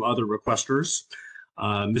requests from other requesters.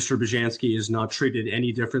 Mr. Bajanski is not treated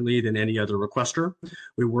any differently than any other requester.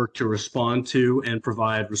 We work to respond to and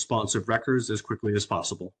provide responsive records as quickly as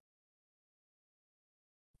possible.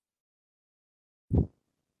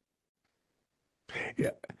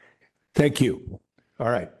 Yeah, thank you. All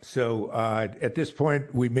right, so at this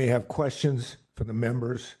point, we may have questions from the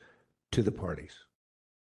members to the parties.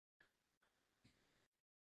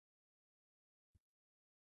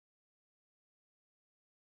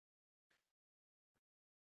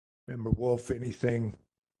 Member Wolf, anything?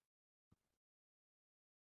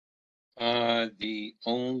 The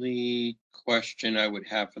only question I would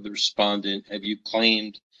have for the respondent, have you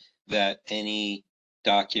claimed that any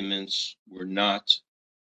documents were not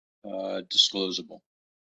disclosable?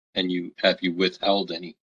 And have you withheld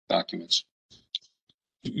any documents?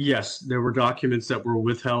 Yes, there were documents that were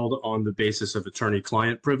withheld on the basis of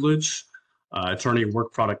attorney-client privilege, attorney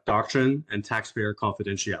work product doctrine, and taxpayer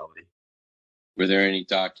confidentiality. Were there any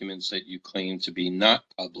documents that you claim to be not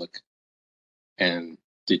public? And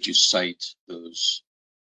did you cite those,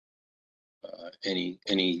 any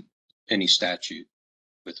statute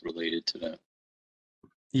with related to that?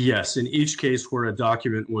 Yes, in each case where a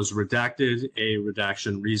document was redacted, a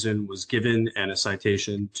redaction reason was given and a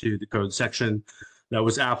citation to the code section that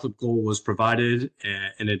was applicable was provided.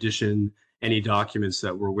 In addition, any documents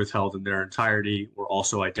that were withheld in their entirety were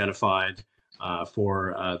also identified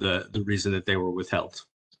for the reason that they were withheld.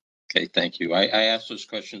 Okay, thank you. I asked those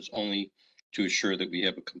questions only to assure that we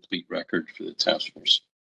have a complete record for the task force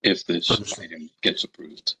if this item gets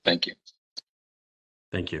approved. Thank you.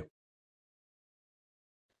 Thank you.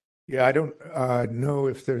 Yeah, I don't know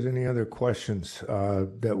if there's any other questions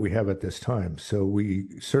that we have at this time. So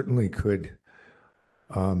we certainly could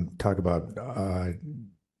talk about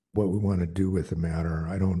what we want to do with the matter.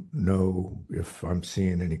 I don't know if I'm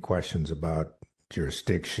seeing any questions about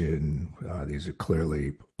jurisdiction. These are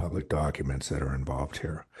clearly public documents that are involved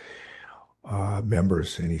here.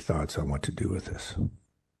 Members, any thoughts on what to do with this?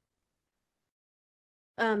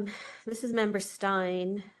 This is Member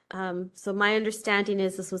Stein. So my understanding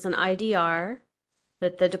is this was an IDR,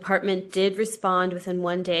 that the department did respond within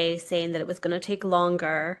 1 day saying that it was going to take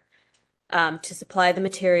longer to supply the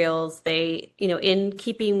materials. They, in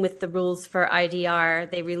keeping with the rules for IDR,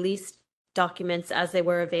 they released documents as they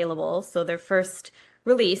were available. So their first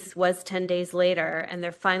release was 10 days later, and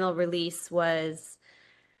their final release was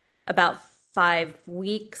about 5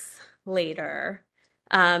 weeks later.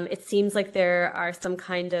 It seems like there are some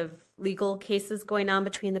kind of legal cases going on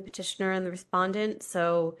between the petitioner and the respondent.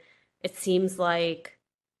 So it seems like,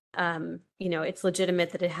 it's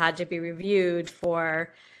legitimate that it had to be reviewed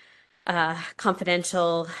for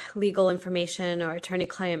confidential legal information or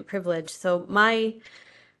attorney-client privilege. So my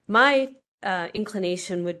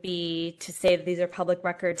inclination would be to say that these are public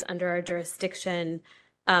records under our jurisdiction.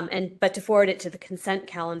 but to forward it to the consent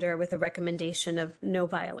calendar with a recommendation of no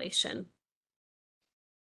violation.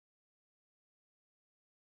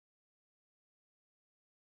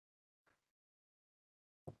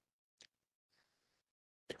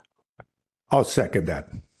 I'll second that.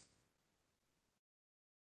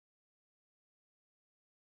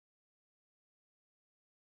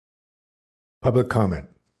 Public comment.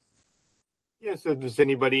 Yes, if there's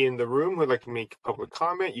anybody in the room who'd like to make public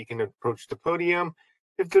comment, you can approach the podium.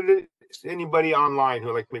 If there is anybody online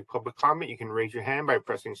who'd like to make public comment, you can raise your hand by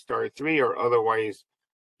pressing *3 or otherwise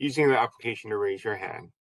using the application to raise your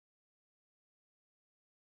hand.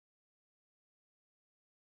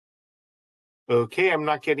 Okay, I'm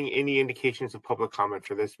not getting any indications of public comment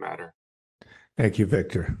for this matter. Thank you,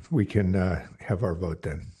 Victor. We can have our vote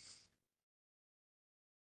then.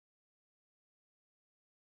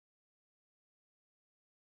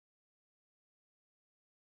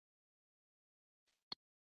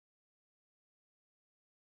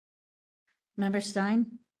 Member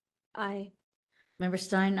Stein? Aye. Member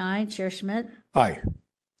Stein, aye. Chair Schmidt? Aye.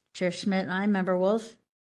 Chair Schmidt, aye. Member Wolf?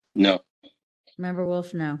 No. Member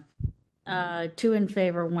Wolf, no. 2 in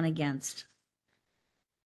favor, 1 against.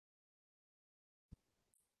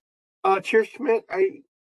 Chair Schmidt, I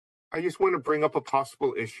just want to bring up a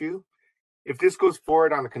possible issue. If this goes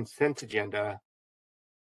forward on the consent agenda,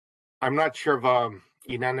 I'm not sure if a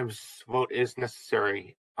unanimous vote is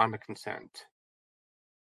necessary on the consent.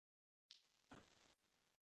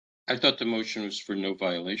 I thought the motion was for no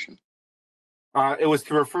violation. It was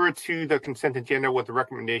to refer to the consent agenda with the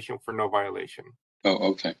recommendation for no violation. Oh,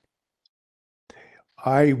 okay.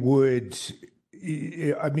 I would,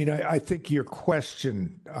 I mean, I think your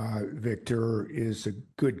question, Victor, is a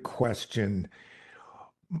good question.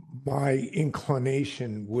 My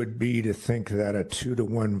inclination would be to think that a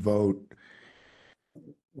 2-to-1 vote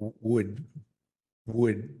would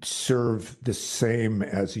serve the same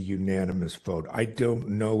as a unanimous vote. I don't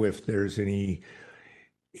know if there's any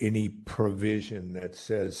provision that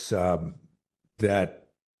says that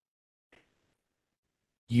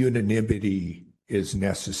unanimity is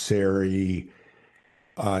necessary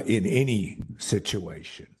in any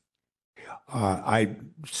situation. I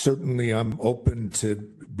certainly am open to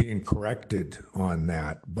being corrected on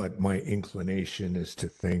that, but my inclination is to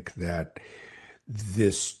think that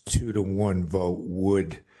this 2-to-1 vote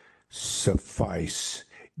would suffice,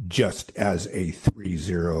 just as a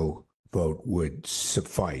 3-0 vote would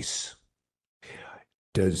suffice.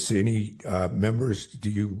 Does any members, do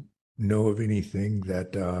you know of anything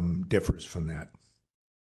that differs from that?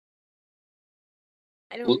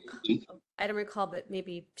 I don't recall, but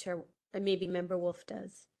maybe Member Wolf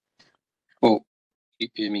does. Well, I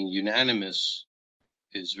mean, unanimous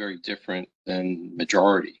is very different than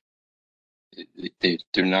majority.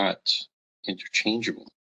 They're not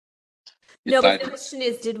interchangeable. No, but the question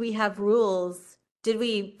is, did we have rules? Did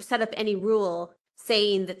we set up any rule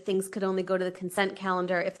saying that things could only go to the consent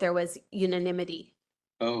calendar if there was unanimity?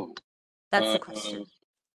 Oh. That's the question.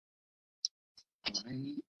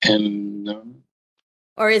 I am not.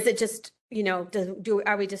 Or is it just,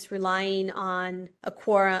 are we just relying on a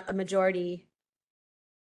quorum, a majority?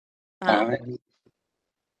 I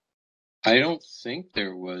don't think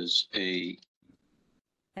there was I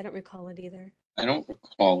don't recall it either. I don't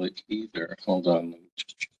recall it either. Hold on.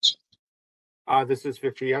 This is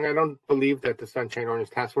Victor Young. I don't believe that the Sunshine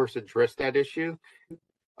Ordinance Task Force addressed that issue.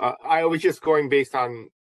 I was just going based on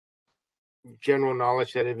general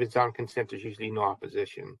knowledge that if it's on consent, there's usually no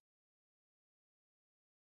opposition.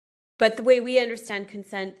 But the way we understand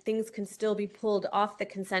consent, things can still be pulled off the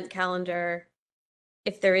consent calendar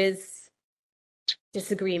if there is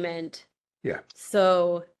disagreement. Yeah.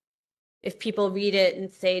 So if people read it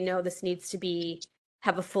and say, no, this needs to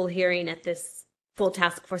have a full hearing at this full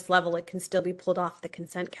task force level, it can still be pulled off the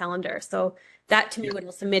consent calendar. So that to me would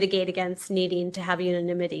also mitigate against needing to have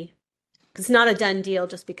unanimity. It's not a done deal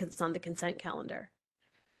just because it's on the consent calendar.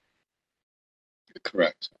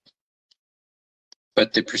 Correct.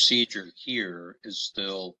 But the procedure here is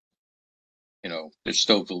still, there's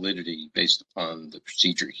still validity based upon the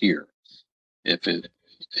procedure here. If the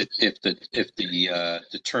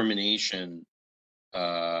determination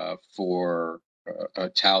for a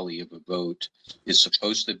tally of a vote is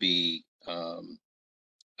supposed to be,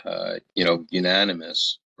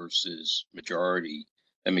 unanimous versus majority,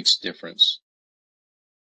 that makes a difference.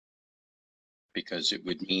 Because it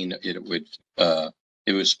would mean it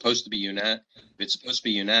was supposed to be if it's supposed to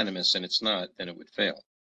be unanimous and it's not, then it would fail.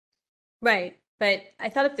 Right. But I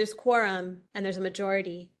thought if there's quorum and there's a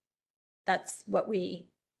majority, that's what we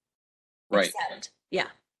accept. Yeah.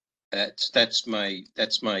 That's my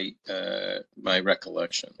my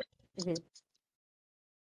recollection. Mhm.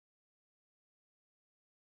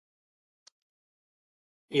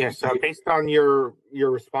 Yes, based on your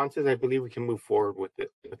responses, I believe we can move forward with the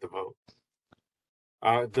vote.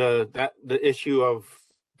 The issue of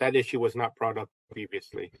that issue was not brought up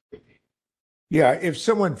previously. Yeah, if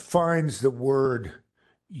someone finds the word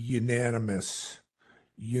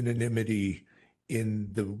unanimity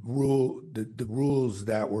in the rules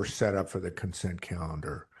that were set up for the consent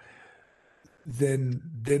calendar,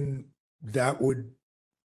 then that would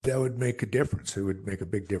make a difference. It would make a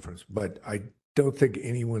big difference. But I don't think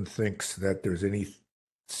anyone thinks that there's any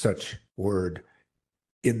such word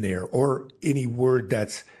in there or any word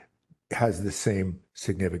that's has the same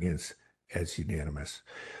significance as unanimous.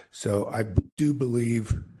 So I do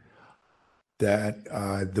believe that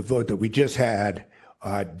the vote that we just had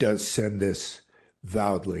does send this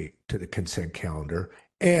validly to the consent calendar.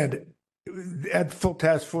 And at full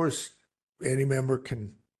task force, any member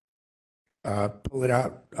can pull it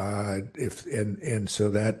out so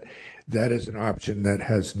that is an option that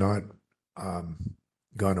has not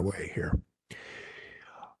gone away here.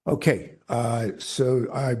 Okay, so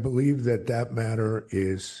I believe that matter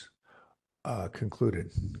is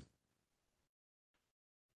concluded.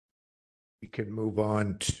 We can move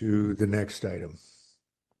on to the next item.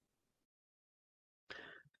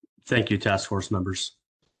 Thank you, task force members.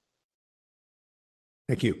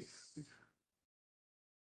 Thank you.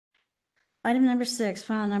 Item number 6,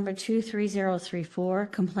 file number 23034,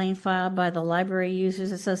 complaint filed by the Library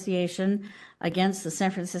Users Association against the San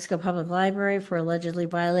Francisco Public Library for allegedly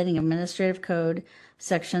violating Administrative Code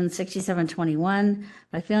Section 6721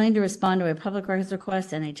 by failing to respond to a public records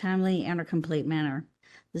request in a timely and or complete manner.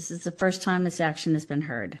 This is the first time this action has been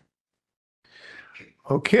heard.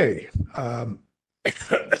 Okay.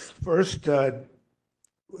 First,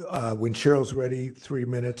 when Cheryl's ready, 3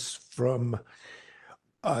 minutes from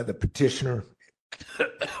the petitioner,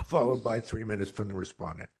 followed by 3 minutes from the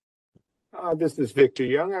respondent. This is Victor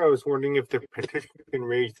Young. I was wondering if the petitioner can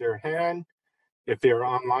raise their hand if they're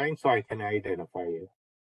online so I can identify you.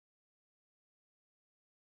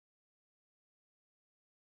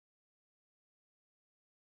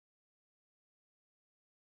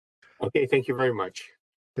 Okay, thank you very much.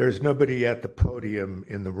 There's nobody at the podium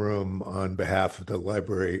in the room on behalf of the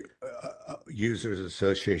Library Users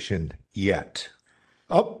Association yet.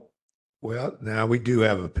 Oh, well, now we do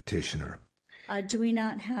have a petitioner. Do we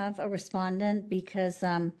not have a respondent? Because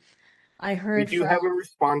I heard We do have a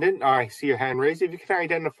respondent. I see your hand raised. If you can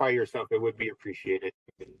identify yourself, it would be appreciated.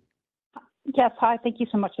 Yes, hi. Thank you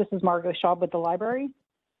so much. This is Margot Shaw with the library.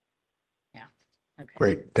 Yeah. Okay.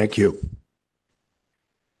 Great, thank you.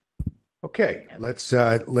 Okay,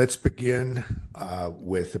 let's begin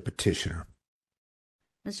with the petitioner.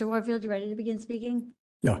 Mr. Warfield, you ready to begin speaking?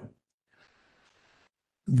 Yeah.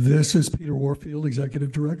 This is Peter Warfield,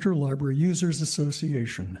 Executive Director, Library Users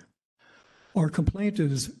Association. Our complaint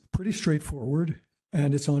is pretty straightforward,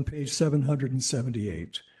 and it's on page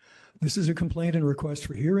 778. This is a complaint and request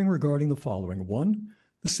for hearing regarding the following. 1,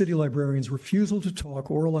 the city librarian's refusal to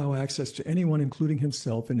talk or allow access to anyone, including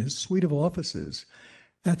himself, in his suite of offices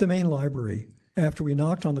at the main library after we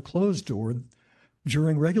knocked on the closed door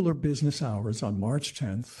during regular business hours on March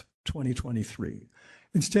 10th, 2023.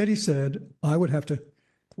 Instead, he said, I would have to,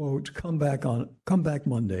 quote, come back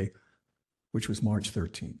Monday, which was March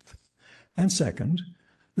 13th. And second,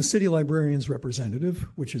 the city librarian's representative,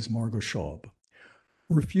 which is Margot Schaub,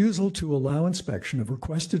 refusal to allow inspection of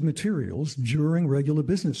requested materials during regular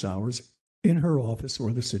business hours in her office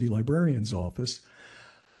or the city librarian's office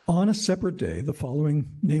on a separate day,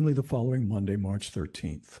 namely the following Monday, March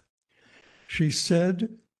 13th. She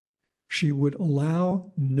said she would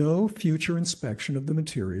allow no future inspection of the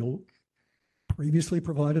material previously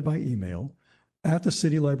provided by email at the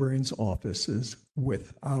city librarian's offices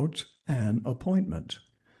without an appointment.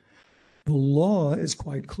 The law is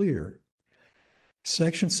quite clear.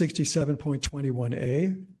 Section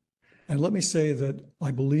 67.21A, and let me say that I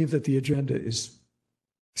believe that the agenda is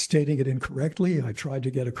stating it incorrectly. I tried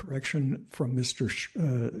to get a correction from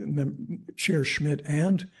Chair Schmidt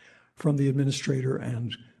and from the administrator,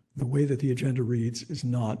 and the way that the agenda reads is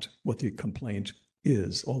not what the complaint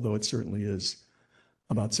is, although it certainly is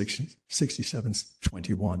about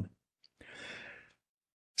 6721.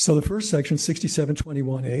 So the first section,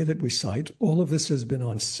 6721A, that we cite, all of this has been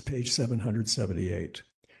on page 778.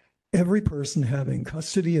 Every person having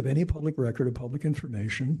custody of any public record of public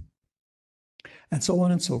information, and so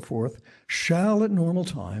on and so forth, shall at normal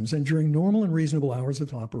times and during normal and reasonable hours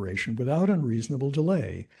of operation, without unreasonable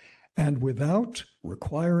delay, and without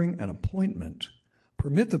requiring an appointment,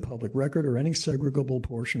 permit the public record or any segregable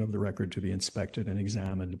portion of the record to be inspected and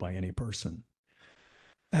examined by any person.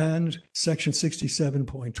 And section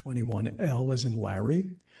 67.21L, as in Larry,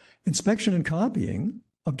 inspection and copying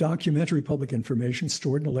of documentary public information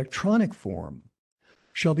stored in electronic form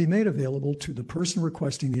shall be made available to the person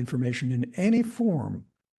requesting the information in any form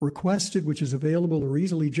requested, which is available or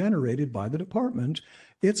easily generated by the department,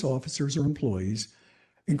 its officers or employees,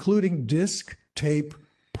 including disk, tape,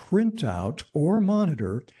 printout, or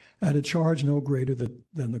monitor at a charge no greater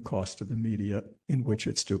than the cost of the media in which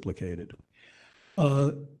it's duplicated.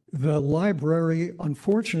 The library,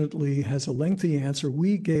 unfortunately, has a lengthy answer.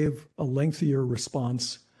 We gave a lengthier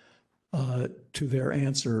response to their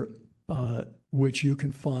answer, which you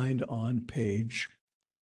can find on page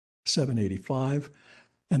 785.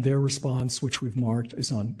 And their response, which we've marked,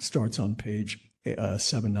 starts on page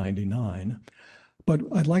 799. But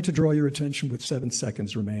I'd like to draw your attention with 7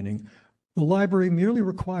 seconds remaining. The library merely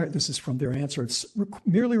this is from their answer,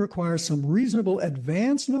 merely requires some reasonable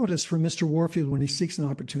advance notice from Mr. Warfield when he seeks an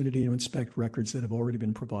opportunity to inspect records that have already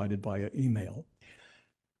been provided via email.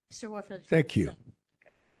 Mr. Warfield. Thank you.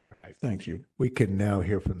 Thank you. We can now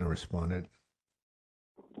hear from the respondent.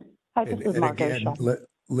 Hi, this is Margot. Again,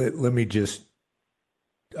 let me just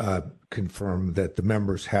confirm that the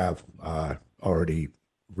members have already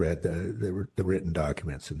read the written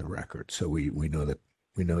documents in the record, so we know that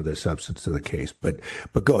we know the substance of the case. But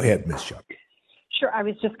go ahead, Ms. Shuck. Sure. I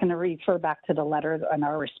was just going to refer back to the letter and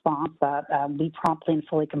our response that we promptly and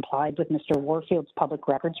fully complied with Mr. Warfield's public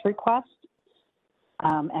records request.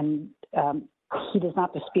 He does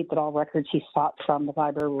not dispute that all records he sought from the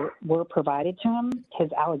library were provided to him. His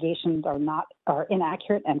allegations are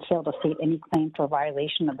inaccurate and fail to state any claim for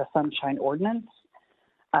violation of the Sunshine Ordinance.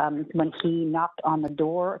 When he knocked on the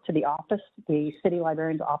door to the office, the city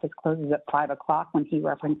librarian's office closes at 5 o'clock. When he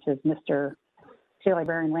references Mr. City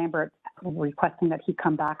Librarian Lambert requesting that he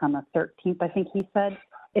come back on the 13th, I think he said,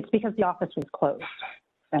 it's because the office was closed.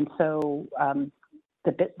 And so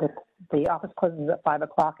the office closes at 5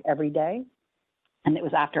 o'clock every day, and it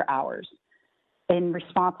was after hours. In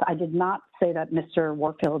response, I did not say that Mr.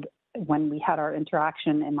 Warfield, when we had our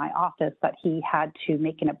interaction in my office, that he had to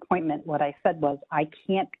make an appointment. What I said was, I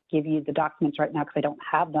can't give you the documents right now because I don't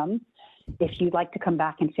have them. If you'd like to come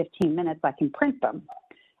back in 15 minutes, I can print them.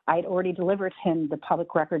 I had already delivered him the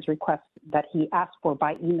public records request that he asked for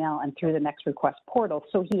by email and through the Next Request portal.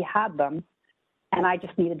 So he had them, and I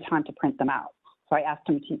just needed time to print them out. So I asked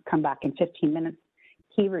him to come back in 15 minutes.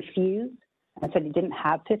 He refused and said he didn't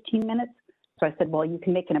have 15 minutes. So I said, well, you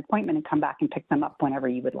can make an appointment and come back and pick them up whenever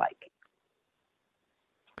you would like.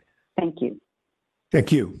 Thank you.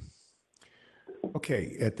 Thank you.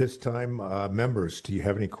 Okay, at this time, members, do you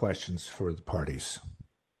have any questions for the parties?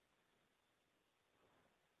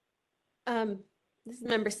 This is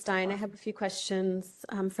Member Stein. I have a few questions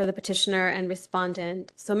for the petitioner and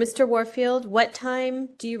respondent. So, Mr. Warfield, what time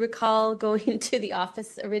do you recall going to the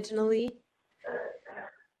office originally?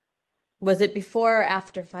 Was it before or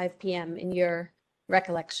after 5 p.m. in your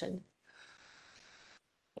recollection?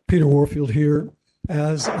 Peter Warfield here.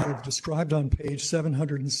 As I've described on page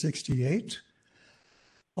 768,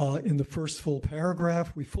 in the first full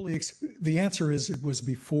paragraph, the answer is it was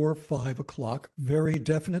before 5 o'clock, very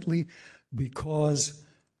definitely, because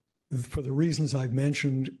for the reasons I've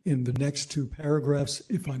mentioned in the next two paragraphs,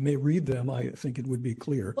 if I may read them, I think it would be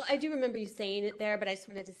clear. Well, I do remember you saying it there, but I just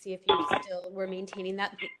wanted to see if you still were maintaining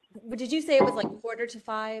that. Did you say it was like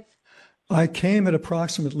 4:45? I came at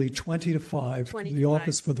approximately 20 to 5 to the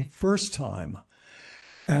office for the first time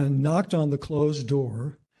and knocked on the closed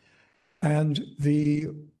door, and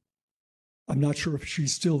I'm not sure if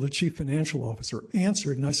she's still the chief financial officer,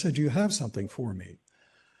 answered, and I said, do you have something for me?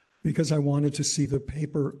 Because I wanted to see the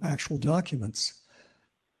paper actual documents.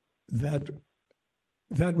 That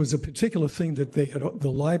was a particular thing that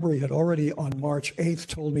the library had already on March 8th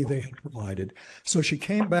told me they had provided. So she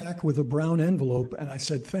came back with a brown envelope, and I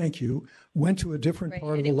said, thank you, went to a different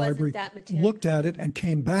part of the library, looked at it, and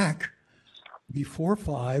came back before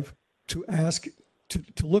 5 to ask,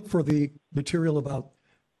 to look for the material about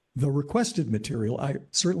the requested material. I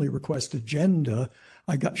certainly requested agenda.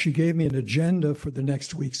 She gave me an agenda for the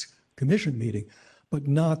next week's commission meeting, but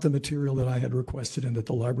not the material that I had requested and that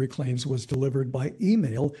the library claims was delivered by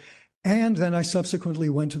email. And then I subsequently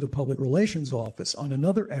went to the public relations office on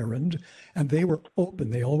another errand, and they were open.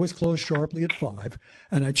 They always close sharply at 5.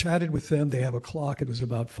 And I chatted with them. They have a clock. It was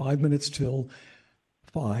about 5 minutes till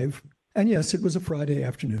 5. And yes, it was a Friday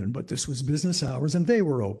afternoon, but this was business hours and they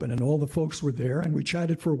were open and all the folks were there, and we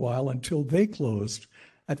chatted for a while until they closed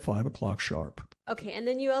at 5 o'clock sharp. Okay, and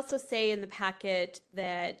then you also say in the packet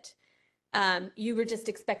that you were just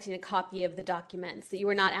expecting a copy of the documents, that you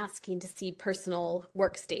were not asking to see personal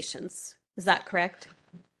workstations. Is that correct?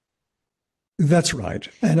 That's right.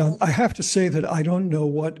 And I have to say that I don't know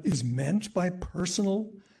what is meant by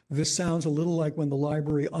personal. This sounds a little like when the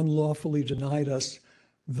library unlawfully denied us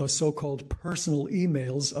the so-called personal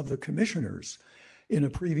emails of the commissioners in a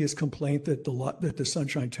previous complaint that the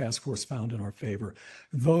Sunshine Task Force found in our favor.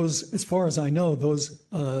 Those, as far as I know, those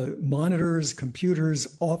monitors,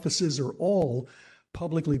 computers, offices are all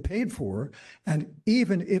publicly paid for. And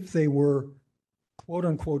even if they were quote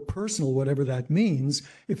unquote personal, whatever that means,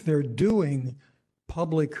 if they're doing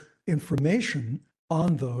public information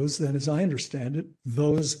on those, then as I understand it,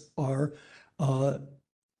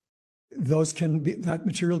 that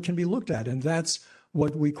material can be looked at. And that's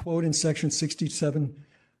what we quote in section 67,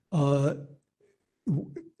 that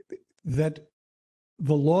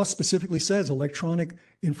the law specifically says electronic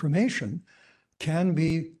information can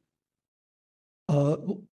be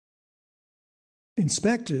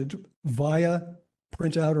inspected via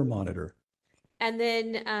printout or monitor. And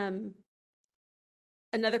then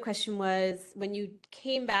another question was, when you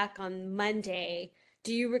came back on Monday,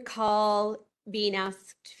 do you recall being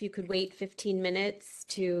asked if you could wait 15 minutes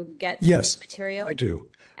to get Yes, material? I do.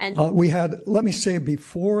 And we had, let me say,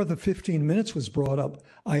 before the 15 minutes was brought up,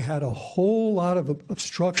 I had a whole lot of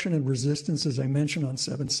obstruction and resistance, as I mentioned on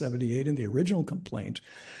 778 in the original complaint.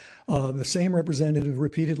 The same representative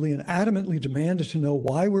repeatedly and adamantly demanded to know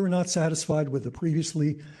why we were not satisfied with the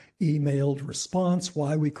previously emailed response,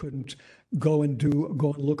 why we couldn't go and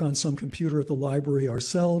look on some computer at the library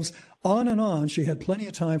ourselves, on and on. She had plenty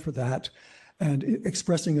of time for that and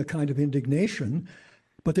expressing a kind of indignation,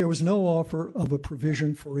 but there was no offer of a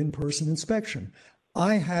provision for in-person inspection.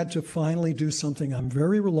 I had to finally do something I'm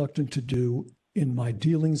very reluctant to do in my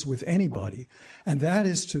dealings with anybody, and that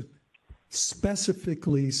is to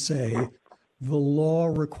specifically say the law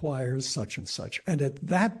requires such and such. And at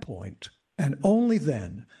that point, and only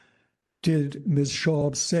then, did Ms.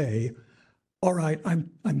 Schaub say, all right,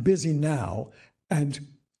 I'm busy now, and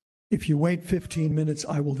if you wait 15 minutes,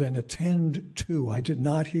 I will then attend to. I did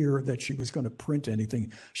not hear that she was going to print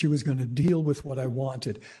anything. She was going to deal with what I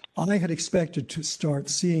wanted. I had expected to start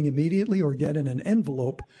seeing immediately or get in an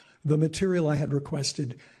envelope the material I had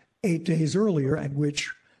requested 8 days earlier, and which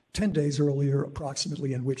 10 days earlier,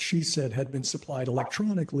 approximately, in which she said had been supplied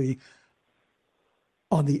electronically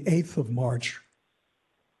on the 8th of March,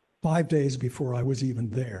 5 days before I was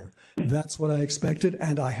even there. That's what I expected,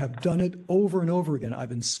 and I have done it over and over again.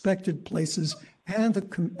 I've inspected places and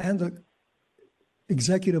the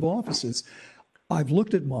executive offices. I've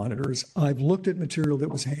looked at monitors. I've looked at material that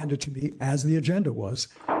was handed to me as the agenda was.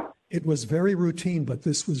 It was very routine, but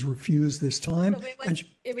this was refused this time. So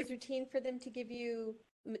it was routine for them to give you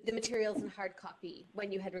the materials in hard copy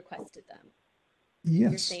when you had requested them?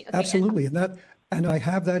 Yes, okay, absolutely. And I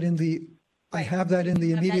have that in the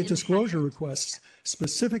immediate disclosure requests,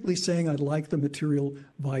 specifically saying I'd like the material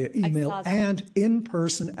via email and in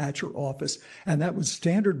person at your office. And that was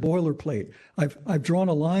standard boilerplate. I've drawn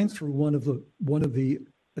a line through one of the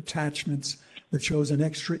attachments that shows an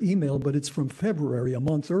extra email, but it's from February, a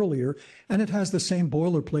month earlier, and it has the same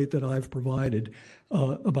boilerplate that I've provided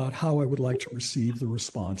about how I would like to receive the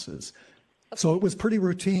responses. So it was pretty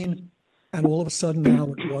routine. And all of a sudden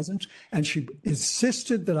now it wasn't. And she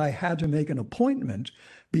insisted that I had to make an appointment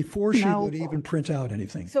before she would even print out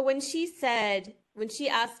anything. So when she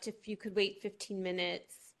asked if you could wait 15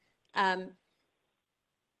 minutes,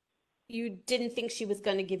 you didn't think she was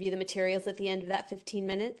going to give you the materials at the end of that 15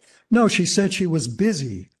 minutes? No, she said she was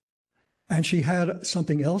busy and she had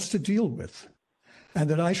something else to deal with, and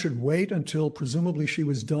that I should wait until presumably she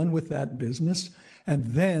was done with that business. And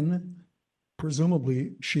then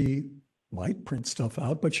presumably she might print stuff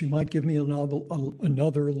out, but she might give me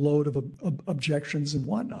another load of objections and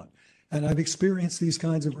whatnot. And I've experienced these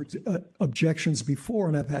kinds of objections before,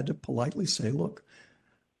 and I've had to politely say, look,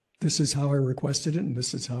 this is how I requested it, and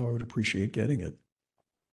this is how I would appreciate getting it.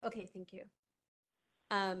 Okay, thank you.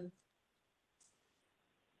 I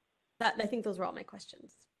think those were all my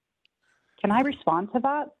questions. Can I respond to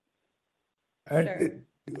that? Sure.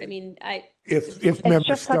 I mean, if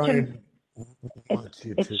Member Stein wants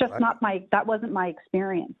you to. It's just not that wasn't my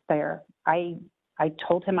experience there. I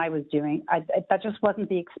told him I was doing, that just wasn't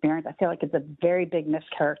the experience. I feel like it's a very big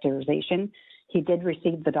mischaracterization. He did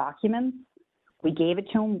receive the documents. We gave it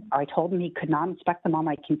to him. I told him he could not inspect them on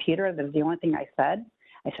my computer. That was the only thing I said.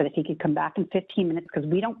 I said if he could come back in 15 minutes, because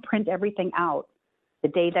we don't print everything out the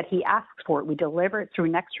day that he asks for it. We deliver it through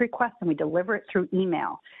next request and we deliver it through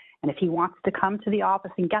email. And if he wants to come to the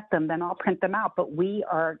office and get them, then I'll print them out. But we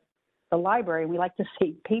are the library and we like to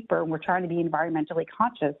save paper and we're trying to be environmentally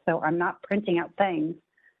conscious. So I'm not printing out things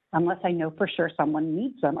unless I know for sure someone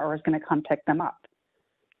needs them or is going to come pick them up.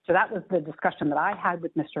 So that was the discussion that I had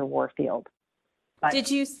with Mr. Warfield. But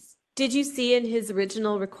Did you see in his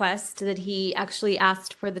original request that he actually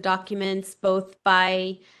asked for the documents both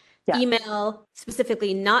by yes, email,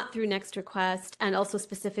 specifically not through Next Request, and also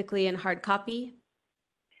specifically in hard copy?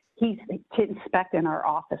 he's to inspect in our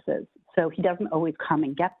offices. So he doesn't always come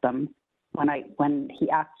and get them when he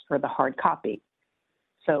asks for the hard copy.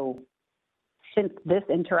 So since this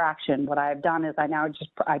interaction, what I've done is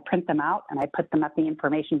I print them out and I put them at the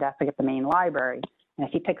information desk at the main library. And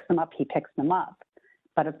if he picks them up, he picks them up.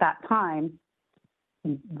 But at that time,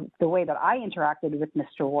 the way that I interacted with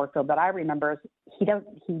Mr. Warfield that I remember is he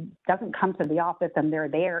doesn't come to the office and they're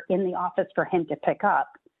there in the office for him to pick up.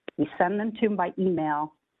 We send them to him by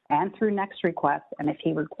email and through Next Request. And if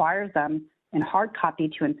he requires them in hard copy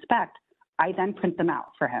to inspect, I then print them out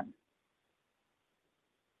for him.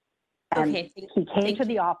 And Okay, he came to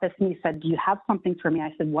the office and he said, "Do you have something for me?"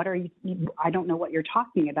 I said, "What are you, I don't know what you're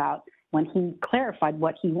talking about." When he clarified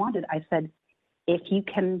what he wanted, I said, "If you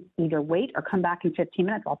can either wait or come back in 15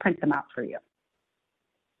 minutes, I'll print them out for you."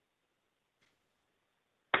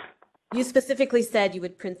 You specifically said you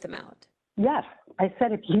would print them out. Yes, I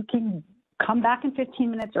said, "If you can come back in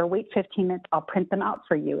 15 minutes or wait 15 minutes, I'll print them out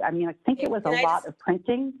for you." I mean, I think it was a lot of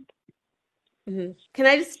printing. Mm-hmm. Can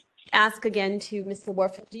I just ask again to Mr.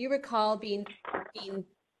 Warfield, do you recall being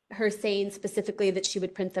her saying specifically that she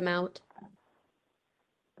would print them out?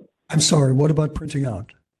 I'm sorry, what about printing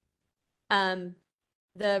out?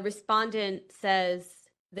 The respondent says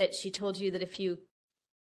that she told you that if you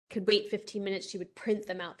could wait 15 minutes, she would print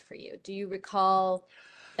them out for you. Do you recall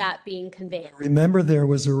that being conveyed? Remember, there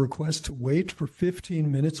was a request to wait for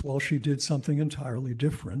 15 minutes while she did something entirely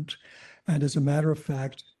different. And as a matter of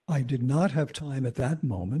fact, I did not have time at that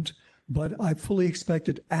moment, but I fully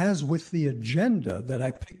expected, as with the agenda that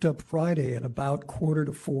I picked up Friday at about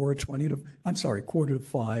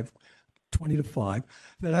 4:45, 20 to 5,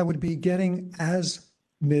 that I would be getting, as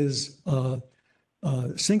Ms.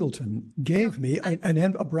 Singleton gave me,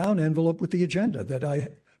 a brown envelope with the agenda that I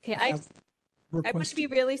Okay, I want to requested. be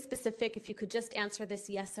really specific. If you could just answer this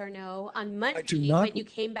yes or no. On Monday, not- when you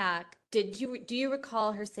came back, do you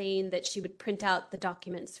recall her saying that she would print out the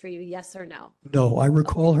documents for you, yes or no? No, I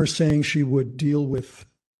recall her saying she would deal with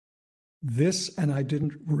this, and I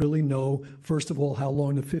didn't really know, first of all, how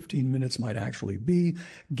long the 15 minutes might actually be,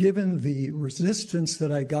 given the resistance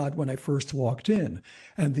that I got when I first walked in,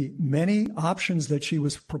 and the many options that she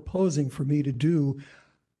was proposing for me to do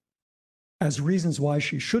as reasons why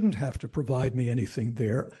she shouldn't have to provide me anything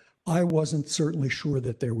there. I wasn't certainly sure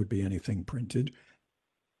that there would be anything printed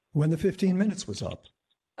when the 15 minutes was up.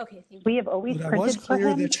 Okay, thank you. We have always But I was printed for clear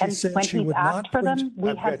him, that she and said when she he's would not asked for them, print- we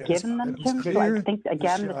I have bet given them it to was him. So clear. I think,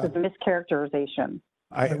 again, this is a mischaracterization.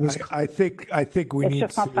 I think we It's need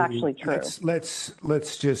just not factually true.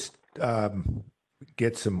 let's just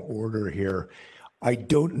get some order here. I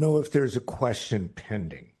don't know if there's a question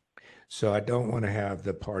pending, so I don't want to have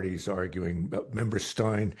the parties arguing. But Member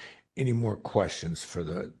Stein, any more questions for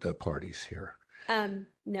the parties here?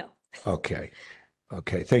 No.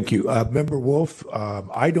 Okay, thank you. Member Wolf,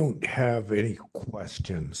 I don't have any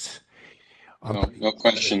questions. No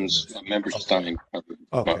questions. Member Stein covered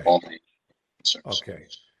Okay. all my concerns. Okay,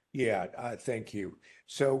 yeah, thank you.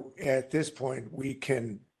 So at this point, we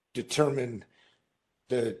can determine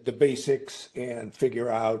the basics and figure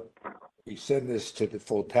out, we send this to the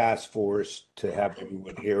full task force to have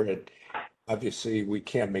everyone hear it. Obviously, we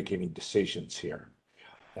can't make any decisions here.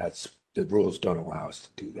 The rules don't allow us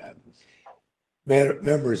to do that.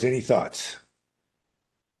 Members, any thoughts?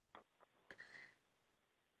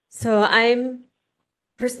 So I'm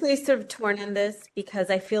personally sort of torn on this because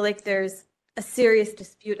I feel like there's a serious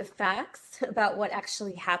dispute of facts about what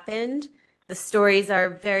actually happened. The stories are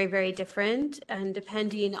very, very different, and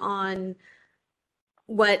depending on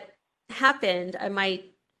what happened, I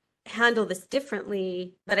might handle this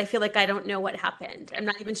differently, but I feel like I don't know what happened. I'm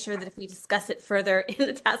not even sure that if we discuss it further in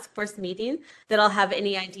the task force meeting, that I'll have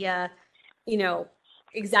any idea,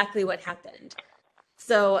 exactly what happened.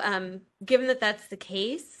 So given that that's the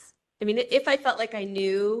case, I mean, if I felt like I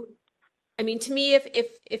knew, I mean, to me, if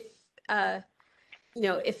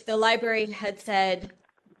the library had said,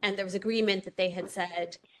 and there was agreement that they had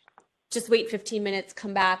said, just wait 15 minutes,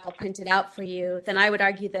 come back, I'll print it out for you, then I would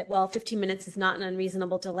argue that, well, 15 minutes is not an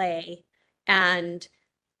unreasonable delay. And,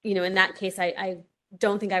 in that case, I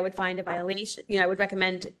don't think I would find a violation. I would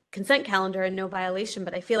recommend consent calendar and no violation,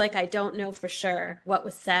 but I feel like I don't know for sure what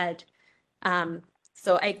was said.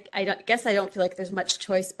 So guess I don't feel like there's much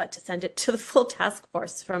choice but to send it to the full task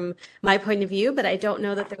force from my point of view, but I don't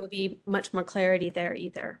know that there will be much more clarity there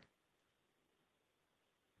either.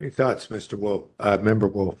 Any thoughts, Mr. Wolf, Member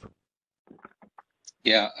Wolf?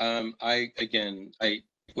 Yeah, I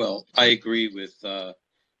agree with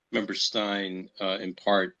Member Stein in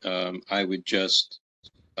part. I would just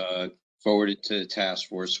forward it to the task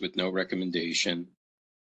force with no recommendation.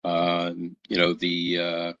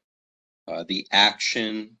 The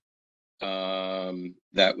action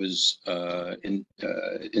that was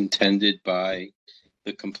intended by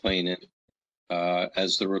the complainant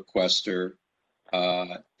as the requester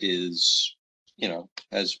is,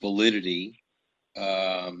 has validity.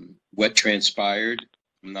 What transpired,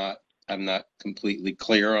 I'm not completely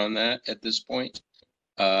clear on that at this point.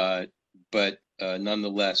 But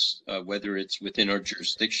nonetheless, whether it's within our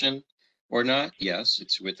jurisdiction or not, yes,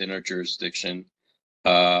 it's within our jurisdiction.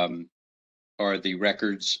 Are the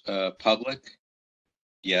records public?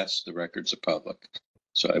 Yes, the records are public.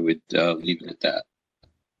 So I would leave it at that.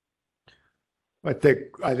 I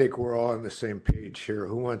think we're all on the same page here.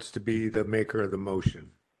 Who wants to be the maker of the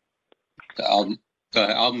motion? I'll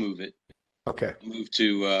move it. Okay. Move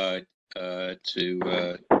to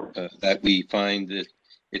that we find that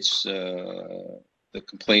it's the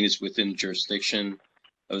complaint is within jurisdiction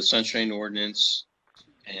of the Sunshine Ordinance,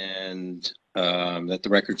 and that the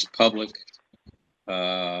records are public,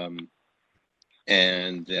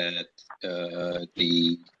 and that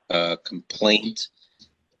the complaint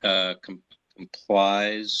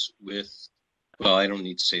complies with. Well, I don't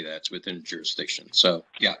need to say that it's within jurisdiction. So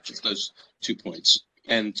yeah, just those 2 points,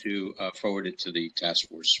 and to forward it to the task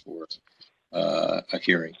force for a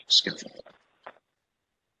hearing schedule.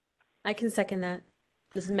 I can second that.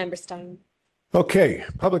 This is Member Stein. Okay,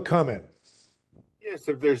 public comment. Yes,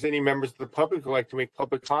 if there's any members of the public who'd like to make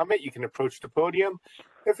public comment, you can approach the podium.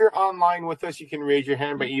 If you're online with us, you can raise your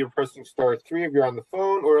hand by either pressing *3 if you're on the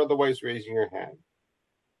phone, or otherwise raising your hand.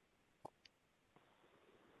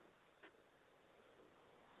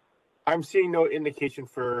 I'm seeing no indication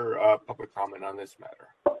for public comment on this matter.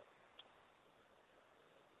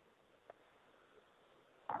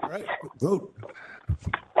 All right, vote.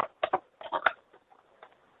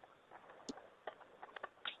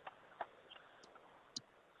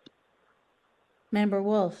 Member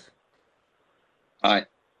Wolf. Aye.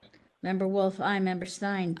 Member Wolf, aye. Member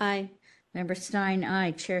Stein. Aye. Member Stein,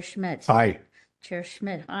 aye. Chair Schmidt. Aye. Chair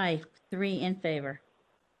Schmidt, aye. 3 in favor.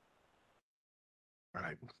 All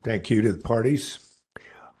right. Thank you to the parties.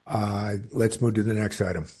 Let's move to the next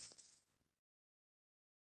item.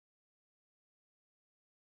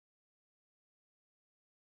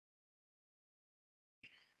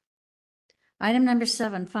 Item number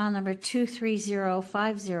 7, file number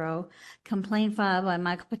 23050, complaint filed by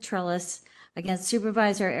Michael Petrellis against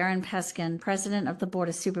Supervisor Aaron Peskin, President of the Board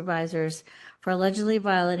of Supervisors, for allegedly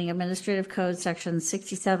violating Administrative Code Section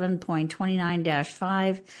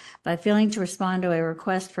 67.29-5 by failing to respond to a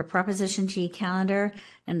request for Proposition G calendar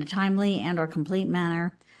in a timely and/or complete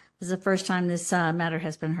manner. This is the first time this matter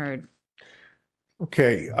has been heard.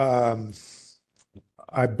 Okay.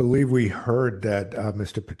 I believe we heard that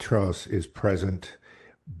Mr. Petrellis is present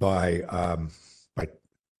by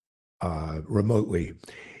remotely.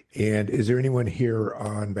 And is there anyone here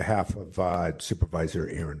on behalf of Supervisor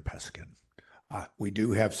Aaron Peskin? We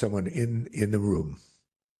do have someone in the room.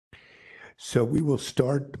 So we will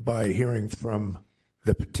start by hearing from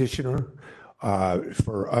the petitioner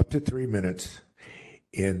for up to 3 minutes.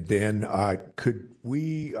 And then could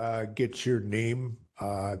we get your name,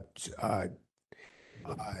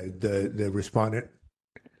 the respondent?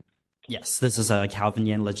 Yes, this is Calvin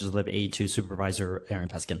Yan, Legislative Aide to Supervisor Aaron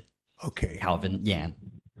Peskin. Okay. Calvin Yan.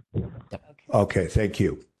 Yep. Okay, thank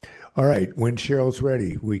you. All right, when Cheryl's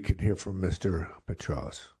ready, we can hear from Mr.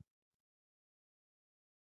 Petrellis.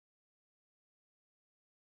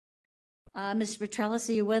 Mr. Petrellis,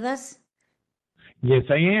 are you with us? Yes,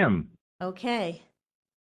 I am. Okay.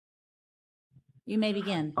 You may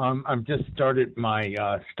begin. I've just started my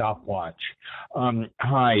stopwatch.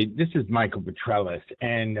 Hi, this is Michael Petrellis,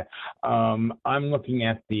 and I'm looking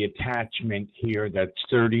at the attachment here that's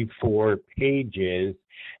 34 pages,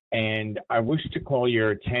 and I wish to call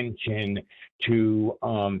your attention to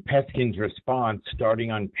Peskin's response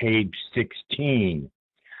starting on page 16.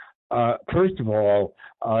 First of all,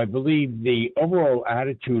 I believe the overall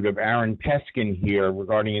attitude of Aaron Peskin here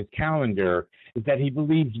regarding his calendar is that he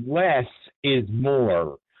believes less is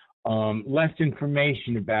more. Less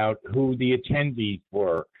information about who the attendees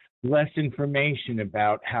were, less information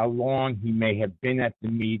about how long he may have been at the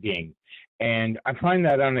meeting. And I find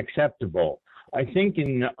that unacceptable. I think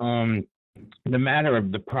in the matter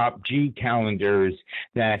of the Prop G calendars,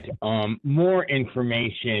 that more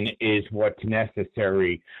information is what's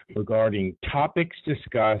necessary regarding topics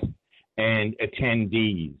discussed and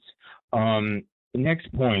attendees.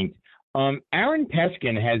 Next point. Aaron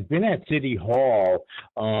Peskin has been at City Hall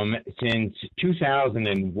since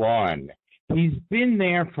 2001. He's been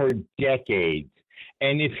there for decades.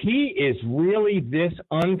 And if he is really this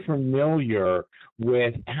unfamiliar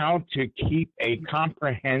with how to keep a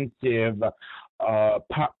comprehensive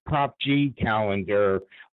Prop G calendar,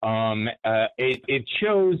 it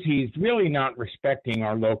shows he's really not respecting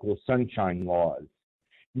our local sunshine laws.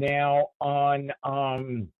 Now, on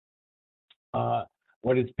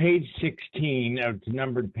what is page 16, it's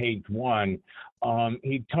numbered page 1,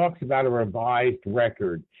 he talks about a revised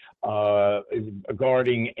record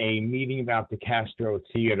regarding a meeting about the Castro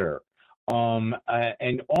Theater.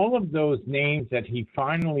 And all of those names that he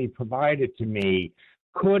finally provided to me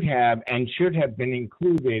could have and should have been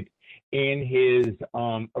included in his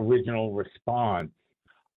original response.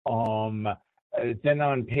 Then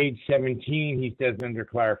on page 17, he says under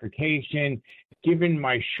clarification, given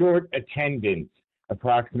my short attendance,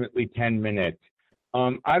 approximately 10 minutes,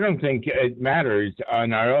 I don't think it matters,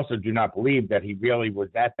 and I also do not believe that he really was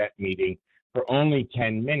at that meeting for only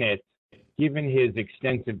 10 minutes, given his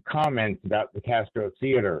extensive comments about the Castro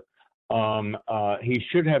Theater. He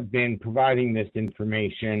should have been providing this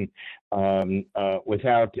information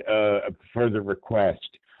without a further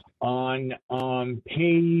request. On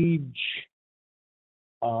page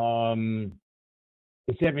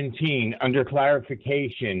 17, under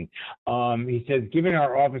clarification, he says, given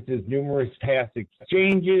our office's numerous past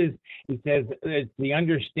exchanges, he says it's the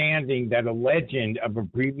understanding that a legend of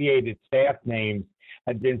abbreviated staff names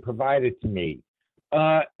had been provided to me.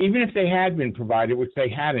 Even if they had been provided, which they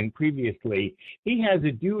hadn't previously, he has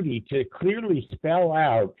a duty to clearly spell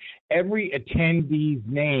out every attendee's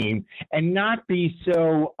name and not be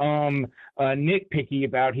so nitpicky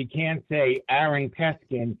about he can't say Aaron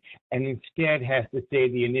Peskin and instead has to say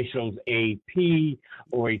the initials AP,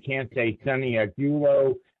 or he can't say Sonny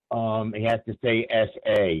Agulo, he has to say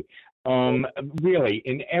SA. Really,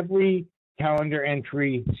 in every calendar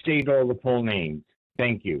entry, state all the full names.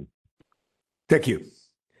 Thank you. Thank you.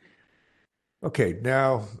 Okay,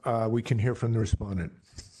 now we can hear from the respondent.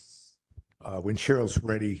 When Cheryl's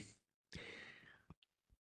ready.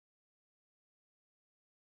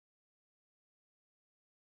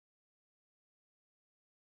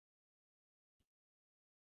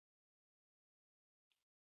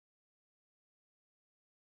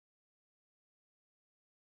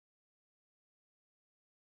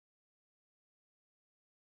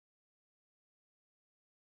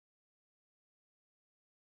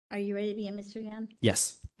 Are you ready to begin, Mr. Yan?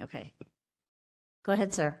 Yes. Okay. Go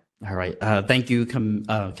ahead, sir. All right. Thank you,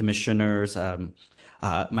 commissioners.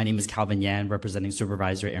 My name is Calvin Yan, representing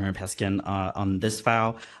Supervisor Aaron Peskin on this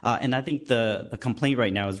file. And I think the complaint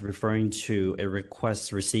right now is referring to a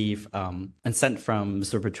request received and sent from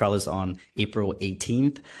Mr. Petrellis on April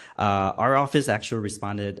 18th. Our office actually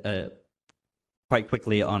responded quite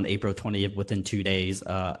quickly on April 20th, within 2 days,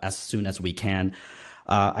 as soon as we can.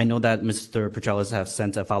 I know that Mr. Petrellis have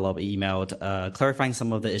sent a follow-up email clarifying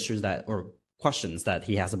some of the issues or questions that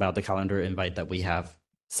he has about the calendar invite that we have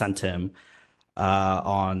sent him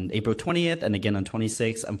on April 20th and again on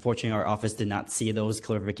 26th. Unfortunately, our office did not see those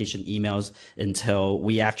clarification emails until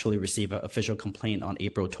we actually received an official complaint on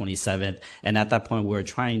April 27th. And at that point, we were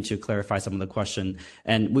trying to clarify some of the question.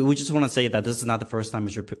 And we just want to say that this is not the first time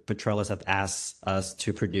Mr. Petrellis has asked us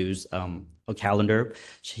to produce a calendar.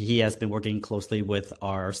 He has been working closely with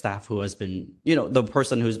our staff who has been, the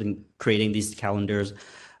person who's been creating these calendars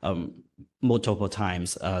multiple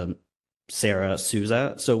times. Sarah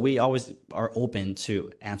Souza. So we always are open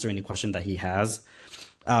to answer any question that he has.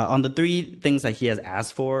 On the 3 things that he has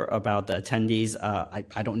asked for about the attendees,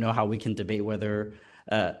 I don't know how we can debate whether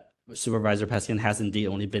Supervisor Peskin has indeed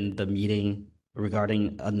only been the meeting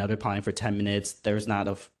regarding another plan for 10 minutes.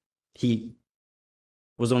 He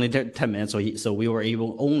was only there 10 minutes, so we were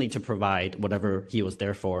able only to provide whatever he was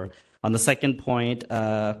there for. On the second point,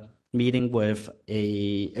 meeting with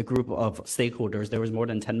a group of stakeholders, there was more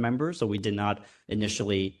than 10 members, so we did not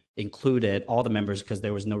initially include all the members because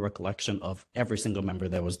there was no recollection of every single member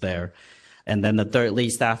that was there. And then the third,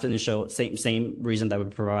 lead staff initial, same reason that we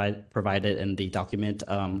provided in the document.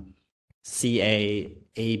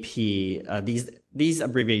 CAAP, these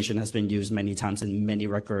abbreviation has been used many times in many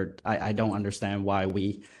record. I don't understand why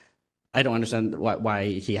why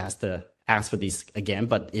he has to ask for these again,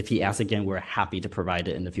 but if he asks again, we're happy to provide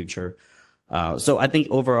it in the future. So I think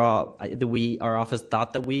overall, our office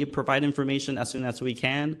thought that we provide information as soon as we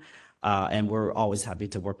can. And we're always happy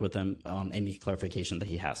to work with him on any clarification that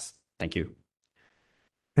he has. Thank you.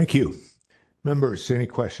 Thank you. Members, any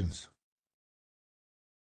questions?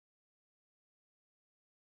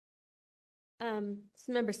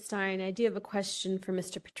 Member Stein, I do have a question for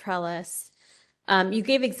Mr. Petrellis. You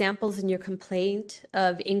gave examples in your complaint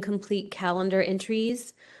of incomplete calendar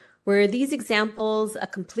entries. Were these examples a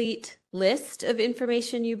complete list of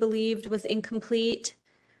information you believed was incomplete,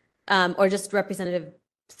 or just representative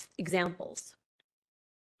examples?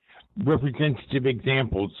 Representative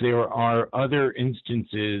examples. There are other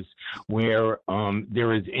instances where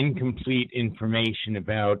there is incomplete information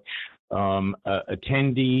about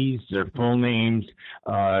attendees, their full names,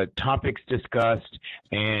 topics discussed,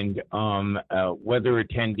 and whether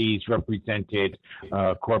attendees represented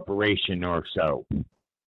a corporation or so.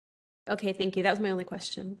 Okay, thank you. That was my only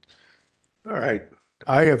question. All right.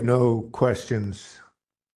 I have no questions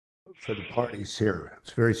for the parties here.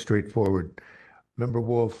 It's very straightforward. Member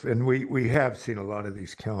Wolf, and we have seen a lot of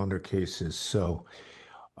these calendar cases, so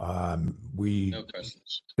we No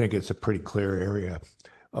questions. think it's a pretty clear area.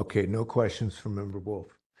 Okay, no questions from Member Wolf.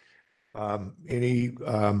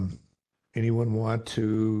 Anyone want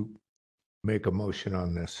to make a motion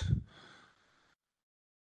on this?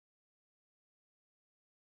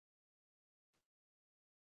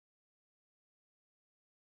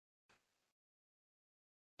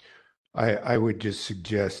 I would just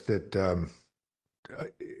suggest that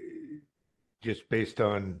just based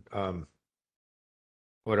on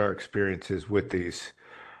what our experience is with these,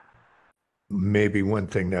 maybe one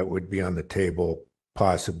thing that would be on the table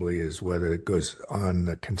possibly is whether it goes on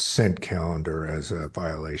the consent calendar as a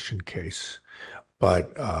violation case.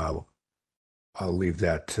 But I'll leave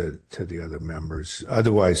that to the other members.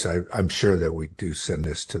 Otherwise, I'm sure that we do send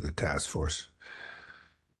this to the task force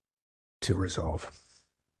to resolve.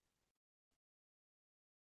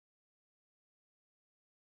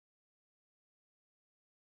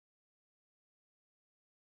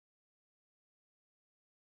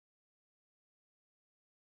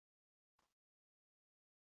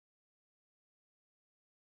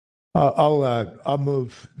 I'll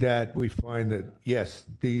move that we find that, yes,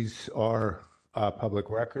 these are public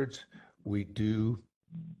records. We do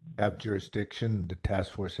have jurisdiction, the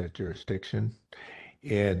task force has jurisdiction,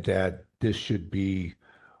 and that this should be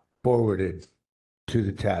forwarded to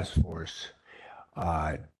the task force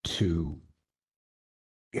to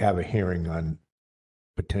have a hearing on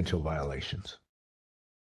potential violations.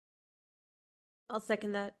 I'll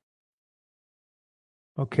second that.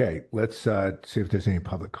 Okay, let's see if there's any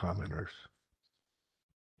public commenters.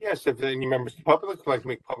 Yes, if any members of the public would like to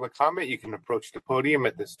make public comment, you can approach the podium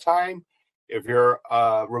at this time. If you're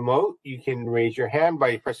remote, you can raise your hand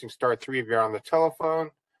by pressing *3 if you're on the telephone,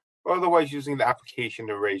 or otherwise using the application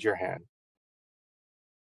to raise your hand.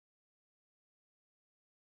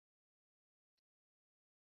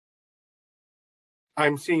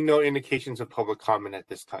 I'm seeing no indications of public comment at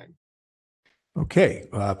this time. Okay,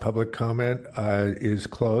 public comment is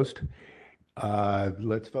closed.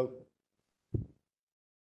 Let's vote.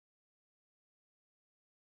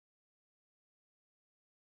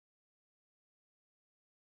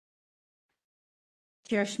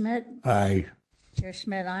 Chair Schmidt? Aye. Chair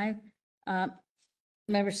Schmidt, aye.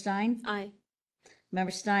 Member Stein? Aye.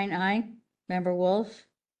 Member Stein, aye. Member Wolf?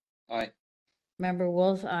 Aye. Member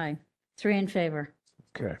Wolf, aye. 3 in favor.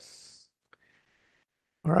 Okay.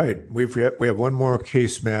 All right, we have one more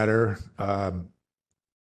case matter.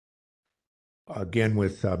 Again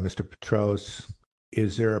with Mr. Petros.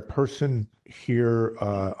 Is there a person here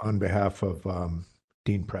on behalf of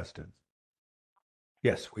Dean Preston?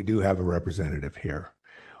 Yes, we do have a representative here.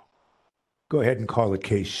 Go ahead and call the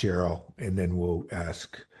case, Cheryl, and then we'll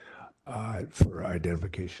ask for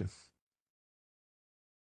identification.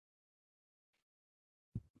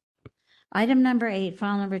 Item number 8,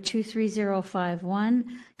 file number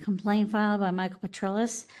 23051, complaint filed by Michael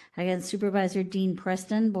Petrellis against Supervisor Dean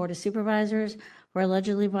Preston, Board of Supervisors, for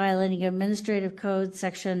allegedly violating Administrative Code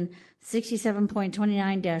Section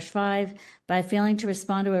 67.29-5 by failing to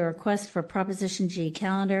respond to a request for Proposition G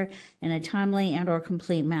calendar in a timely and/or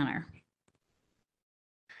complete manner.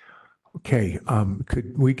 Okay,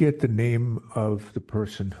 could we get the name of the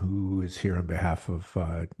person who is here on behalf of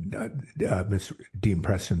Ms. Dean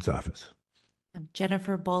Preston's office?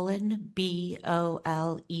 Jennifer Bolin,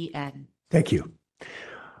 Bolen. Thank you.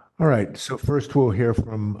 All right, so first we'll hear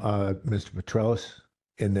from Mr. Petrellis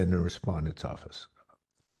and then the respondent's office.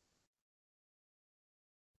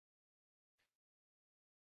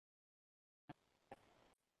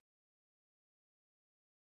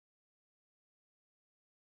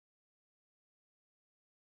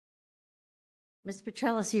 Ms.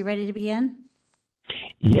 Petrellis, are you ready to begin?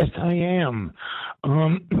 Yes, I am.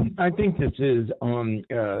 I think this is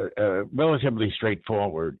relatively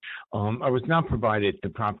straightforward. I was not provided the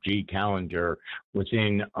Prop G calendar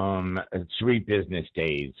within 3 business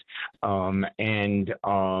days. And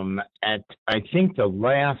at, I think, the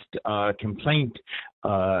last complaint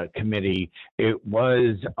committee, it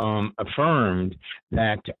was affirmed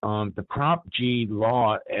that the Prop G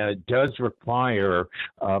law does require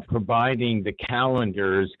providing the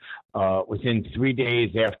calendars within 3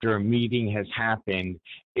 days after a meeting has happened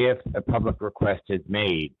if a public request is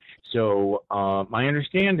made. So my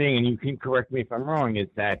understanding, and you can correct me if I'm wrong, is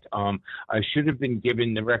that I should have been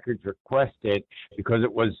given the records requested because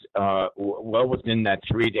it was well within that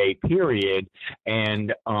 3-day period,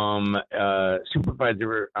 and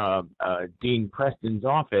Supervisor Dean Preston's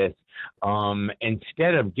office,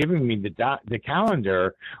 instead of giving me the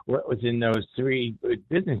calendar within those 3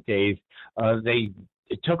 business days,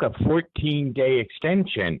 it took a 14-day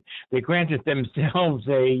extension. They granted themselves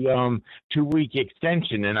a 2-week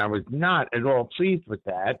extension, and I was not at all pleased with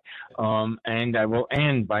that. And I will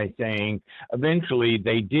end by saying, eventually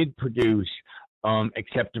they did produce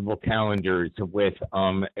acceptable calendars with,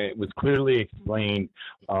 it was clearly explained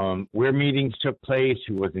where meetings took place,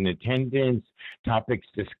 who was in attendance, topics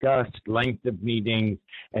discussed, length of meetings,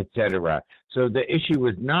 etc. So the issue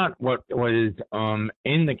was not what was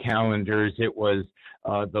in the calendars, it was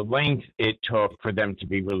the length it took for them to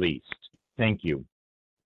be released. Thank you.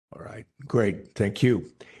 All right, great, thank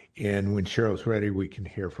you. And when Cheryl's ready, we can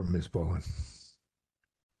hear from Ms. Bolin.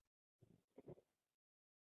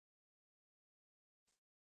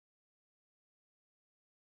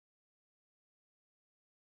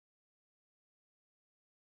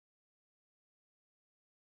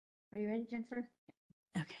 Are you ready, Jennifer?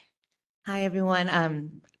 Okay. Hi,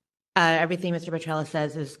 everyone. Everything Mr. Petrella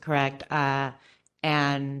says is correct.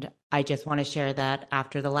 And I just want to share that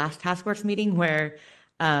after the last task force meeting where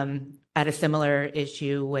I had a similar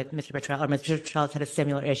issue with Mr. Petrella, or Mr. Petrella had a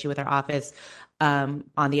similar issue with our office, on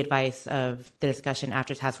the advice of the discussion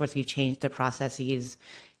after task force, we changed the processes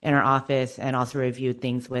in our office and also reviewed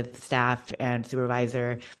things with staff and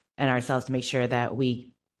supervisor and ourselves to make sure that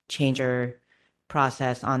we change our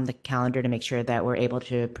process on the calendar to make sure that we're able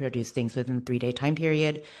to produce things within the 3-day time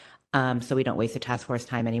period, so we don't waste the task force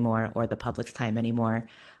time anymore or the public's time anymore.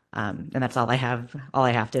 And that's all I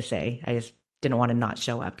have to say. I just didn't want to not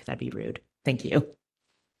show up because that'd be rude. Thank you.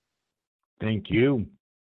 Thank you.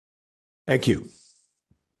 Thank you.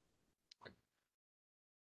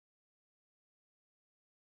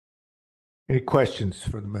 Any questions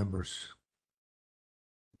for the members?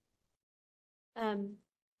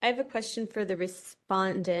 I have a question for the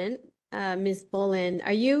respondent, Ms. Bolin.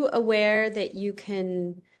 Are you aware that you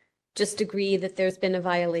can just agree that there's been a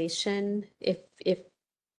violation if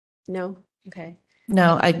no? Okay.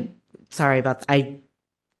 No, sorry about I'm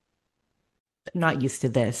not used to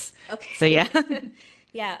this. Okay. So yeah.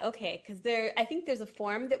 Yeah, okay, because I think there's a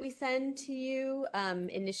form that we send to you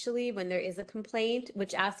initially when there is a complaint,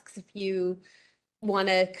 which asks if you want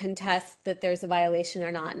to contest that there's a violation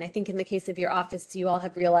or not. And I think in the case of your office, you all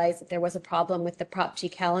have realized that there was a problem with the Prop G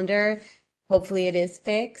calendar. Hopefully it is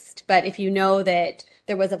fixed. But if you know that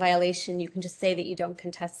there was a violation, you can just say that you don't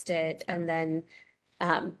contest it. And then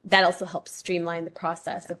that also helps streamline the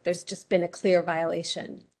process if there's just been a clear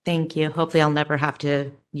violation. Thank you. Hopefully I'll never have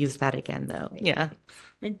to use that again though. Yeah.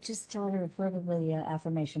 And just tell her to refer to the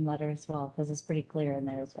affirmation letter as well, because it's pretty clear in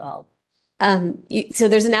there as well. So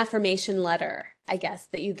there's an affirmation letter, I guess,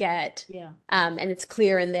 that you get. Yeah. And it's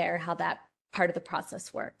clear in there how that part of the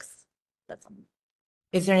process works. That's all.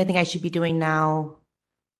 Is there anything I should be doing now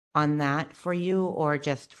on that for you, or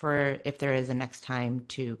just for if there is a next time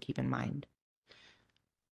to keep in mind?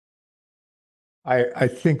 I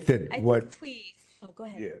think that Please. Oh, go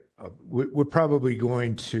ahead. Yeah, we're probably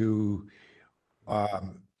going to,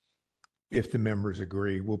 if the members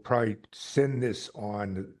agree, we'll probably send this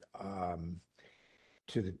on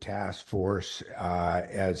to the task force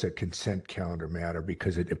as a consent calendar matter,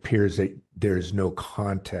 because it appears that there's no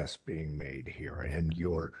contest being made here, and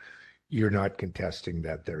you're not contesting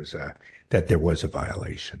that there was a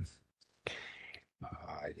violation.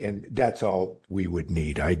 And that's all we would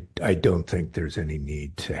need. I don't think there's any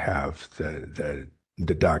need to have the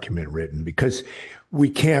document written, because we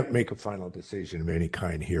can't make a final decision of any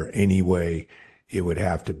kind here anyway. It would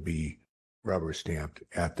have to be rubber stamped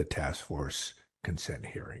at the task force consent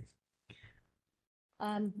hearing.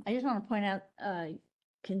 I just want to point out,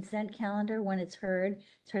 consent calendar, when it's heard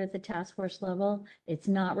at the task force level, it's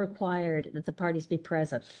not required that the parties be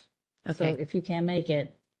present. Okay. So if you can't make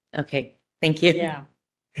it. Okay. Thank you. Yeah.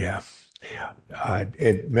 Yeah.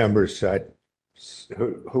 Members,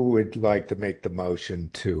 who would like to make the motion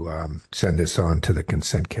to send this on to the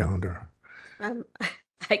consent calendar? Um,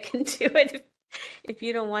 I can do it if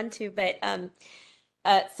you don't want to, but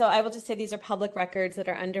so I will just say these are public records that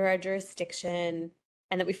are under our jurisdiction,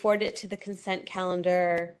 and that we forward it to the consent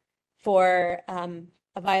calendar for a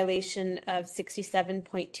violation of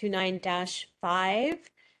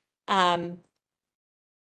 67.29-5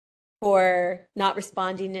 for not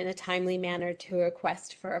responding in a timely manner to a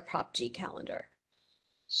request for a Prop G calendar.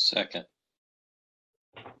 Second.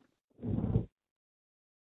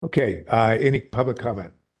 Okay, any public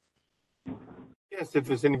comment? Yes, if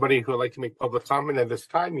there's anybody who would like to make public comment at this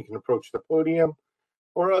time, you can approach the podium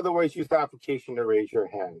or otherwise use the application to raise your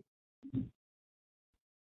hand.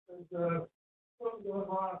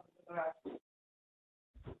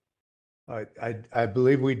 I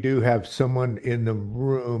believe we do have someone in the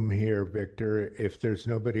room here, Victor. If there's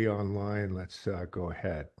nobody online, let's go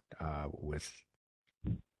ahead with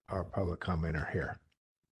our public commenter here.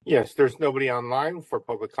 Yes, there's nobody online for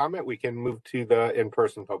public comment. We can move to the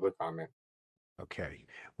in-person public comment. Okay,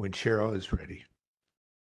 when Cheryl is ready.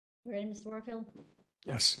 Ready, Mr. Warfield?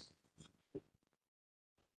 Yes.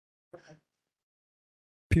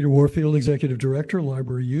 Peter Warfield, Executive Director,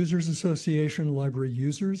 Library Users Association, Library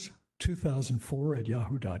Users, 2004 at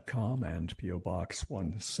yahoo.com and P.O. Box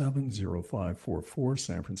 170544,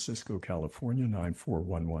 San Francisco, California,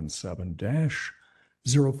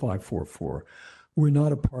 94117-0544. We're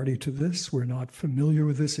not a party to this. We're not familiar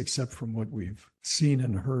with this except from what we've seen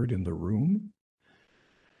and heard in the room.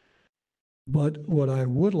 But what I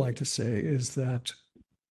would like to say is that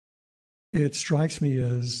it strikes me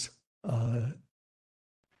as, from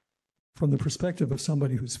the perspective of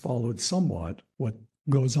somebody who's followed somewhat what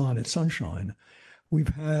goes on at Sunshine, we've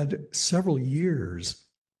had several years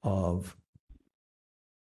of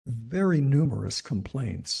very numerous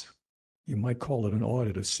complaints. You might call it an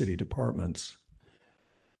audit of city departments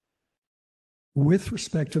with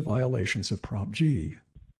respect to violations of Prop G.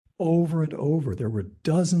 Over and over, there were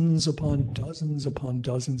dozens upon dozens upon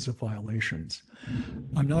dozens of violations.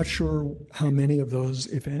 I'm not sure how many of those,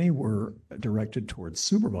 if any, were directed towards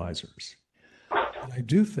supervisors. But I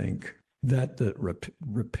do think that the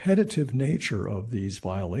repetitive nature of these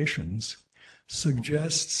violations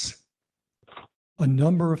suggests a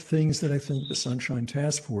number of things that I think the Sunshine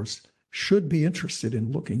Task Force should be interested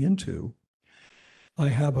in looking into. I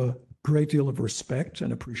have a great deal of respect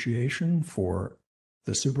and appreciation for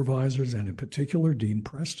the supervisors, and in particular, Dean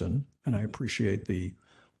Preston, and I appreciate the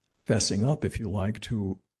fessing up, if you like,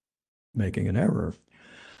 to making an error.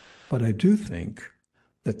 But I do think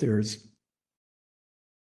that there's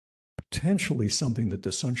potentially something that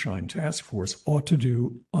the Sunshine Task Force ought to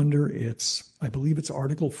do under its, I believe it's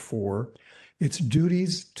Article 4, its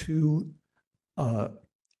duties to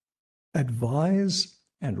advise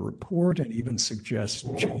and report and even suggest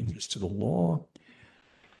changes to the law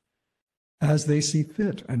as they see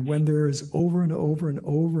fit. And when there is over and over and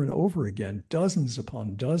over and over again, dozens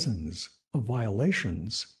upon dozens of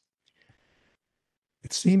violations,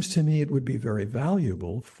 it seems to me it would be very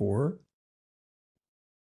valuable for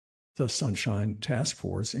the Sunshine Task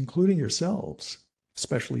Force, including yourselves,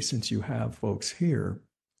 especially since you have folks here,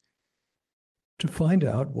 to find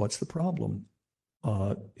out what's the problem.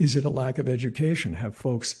 Is it a lack of education? Have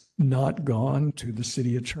folks not gone to the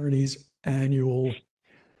city attorney's annual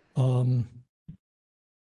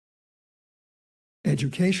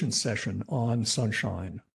education session on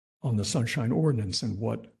Sunshine, on the Sunshine Ordinance, and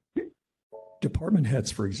what department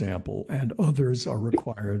heads, for example, and others are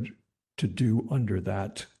required to do under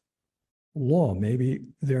that law? Maybe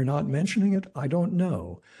they're not mentioning it. I don't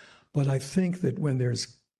know. But I think that when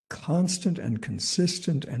there's constant and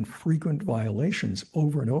consistent and frequent violations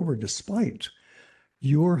over and over, despite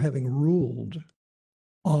your having ruled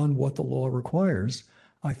on what the law requires,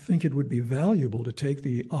 I think it would be valuable to take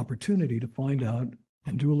the opportunity to find out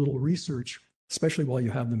and do a little research, especially while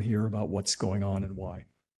you have them here, about what's going on and why.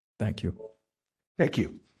 Thank you. Thank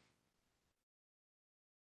you.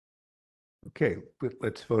 Okay,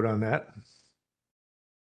 let's vote on that.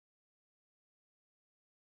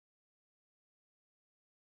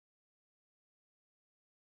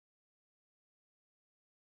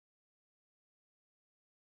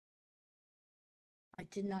 I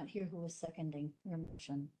did not hear who was seconding your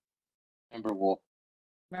motion. Member Wolf.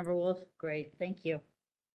 Member Wolf, great, thank you.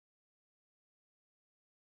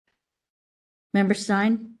 Member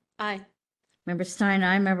Stein? Aye. Member Stein,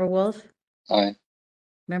 aye. Member Wolf? Aye.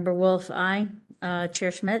 Member Wolf, aye.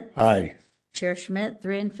 Chair Schmidt? Aye. Chair Schmidt,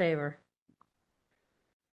 3 in favor.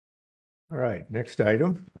 All right, next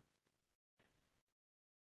item.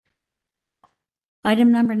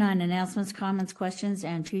 Item number 9, announcements, comments, questions,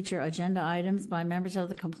 and future agenda items by members of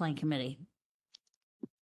the Complaint Committee.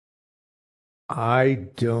 I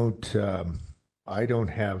don't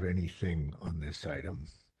have anything on this item.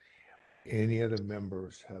 Any other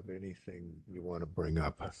members have anything you want to bring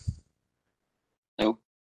up? Nope.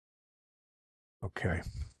 Okay.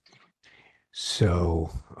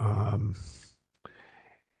 So,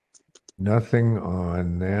 nothing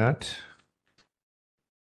on that.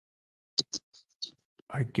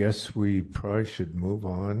 I guess we probably should move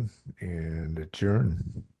on and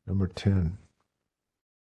adjourn. Number 10.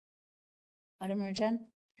 Item number 10?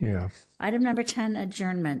 Yeah. Item number 10,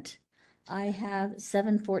 adjournment. I have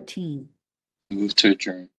 7:14. Move to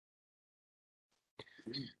adjourn.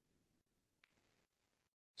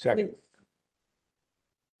 Second.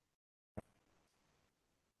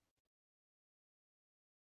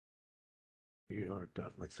 You are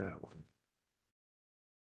done with that one.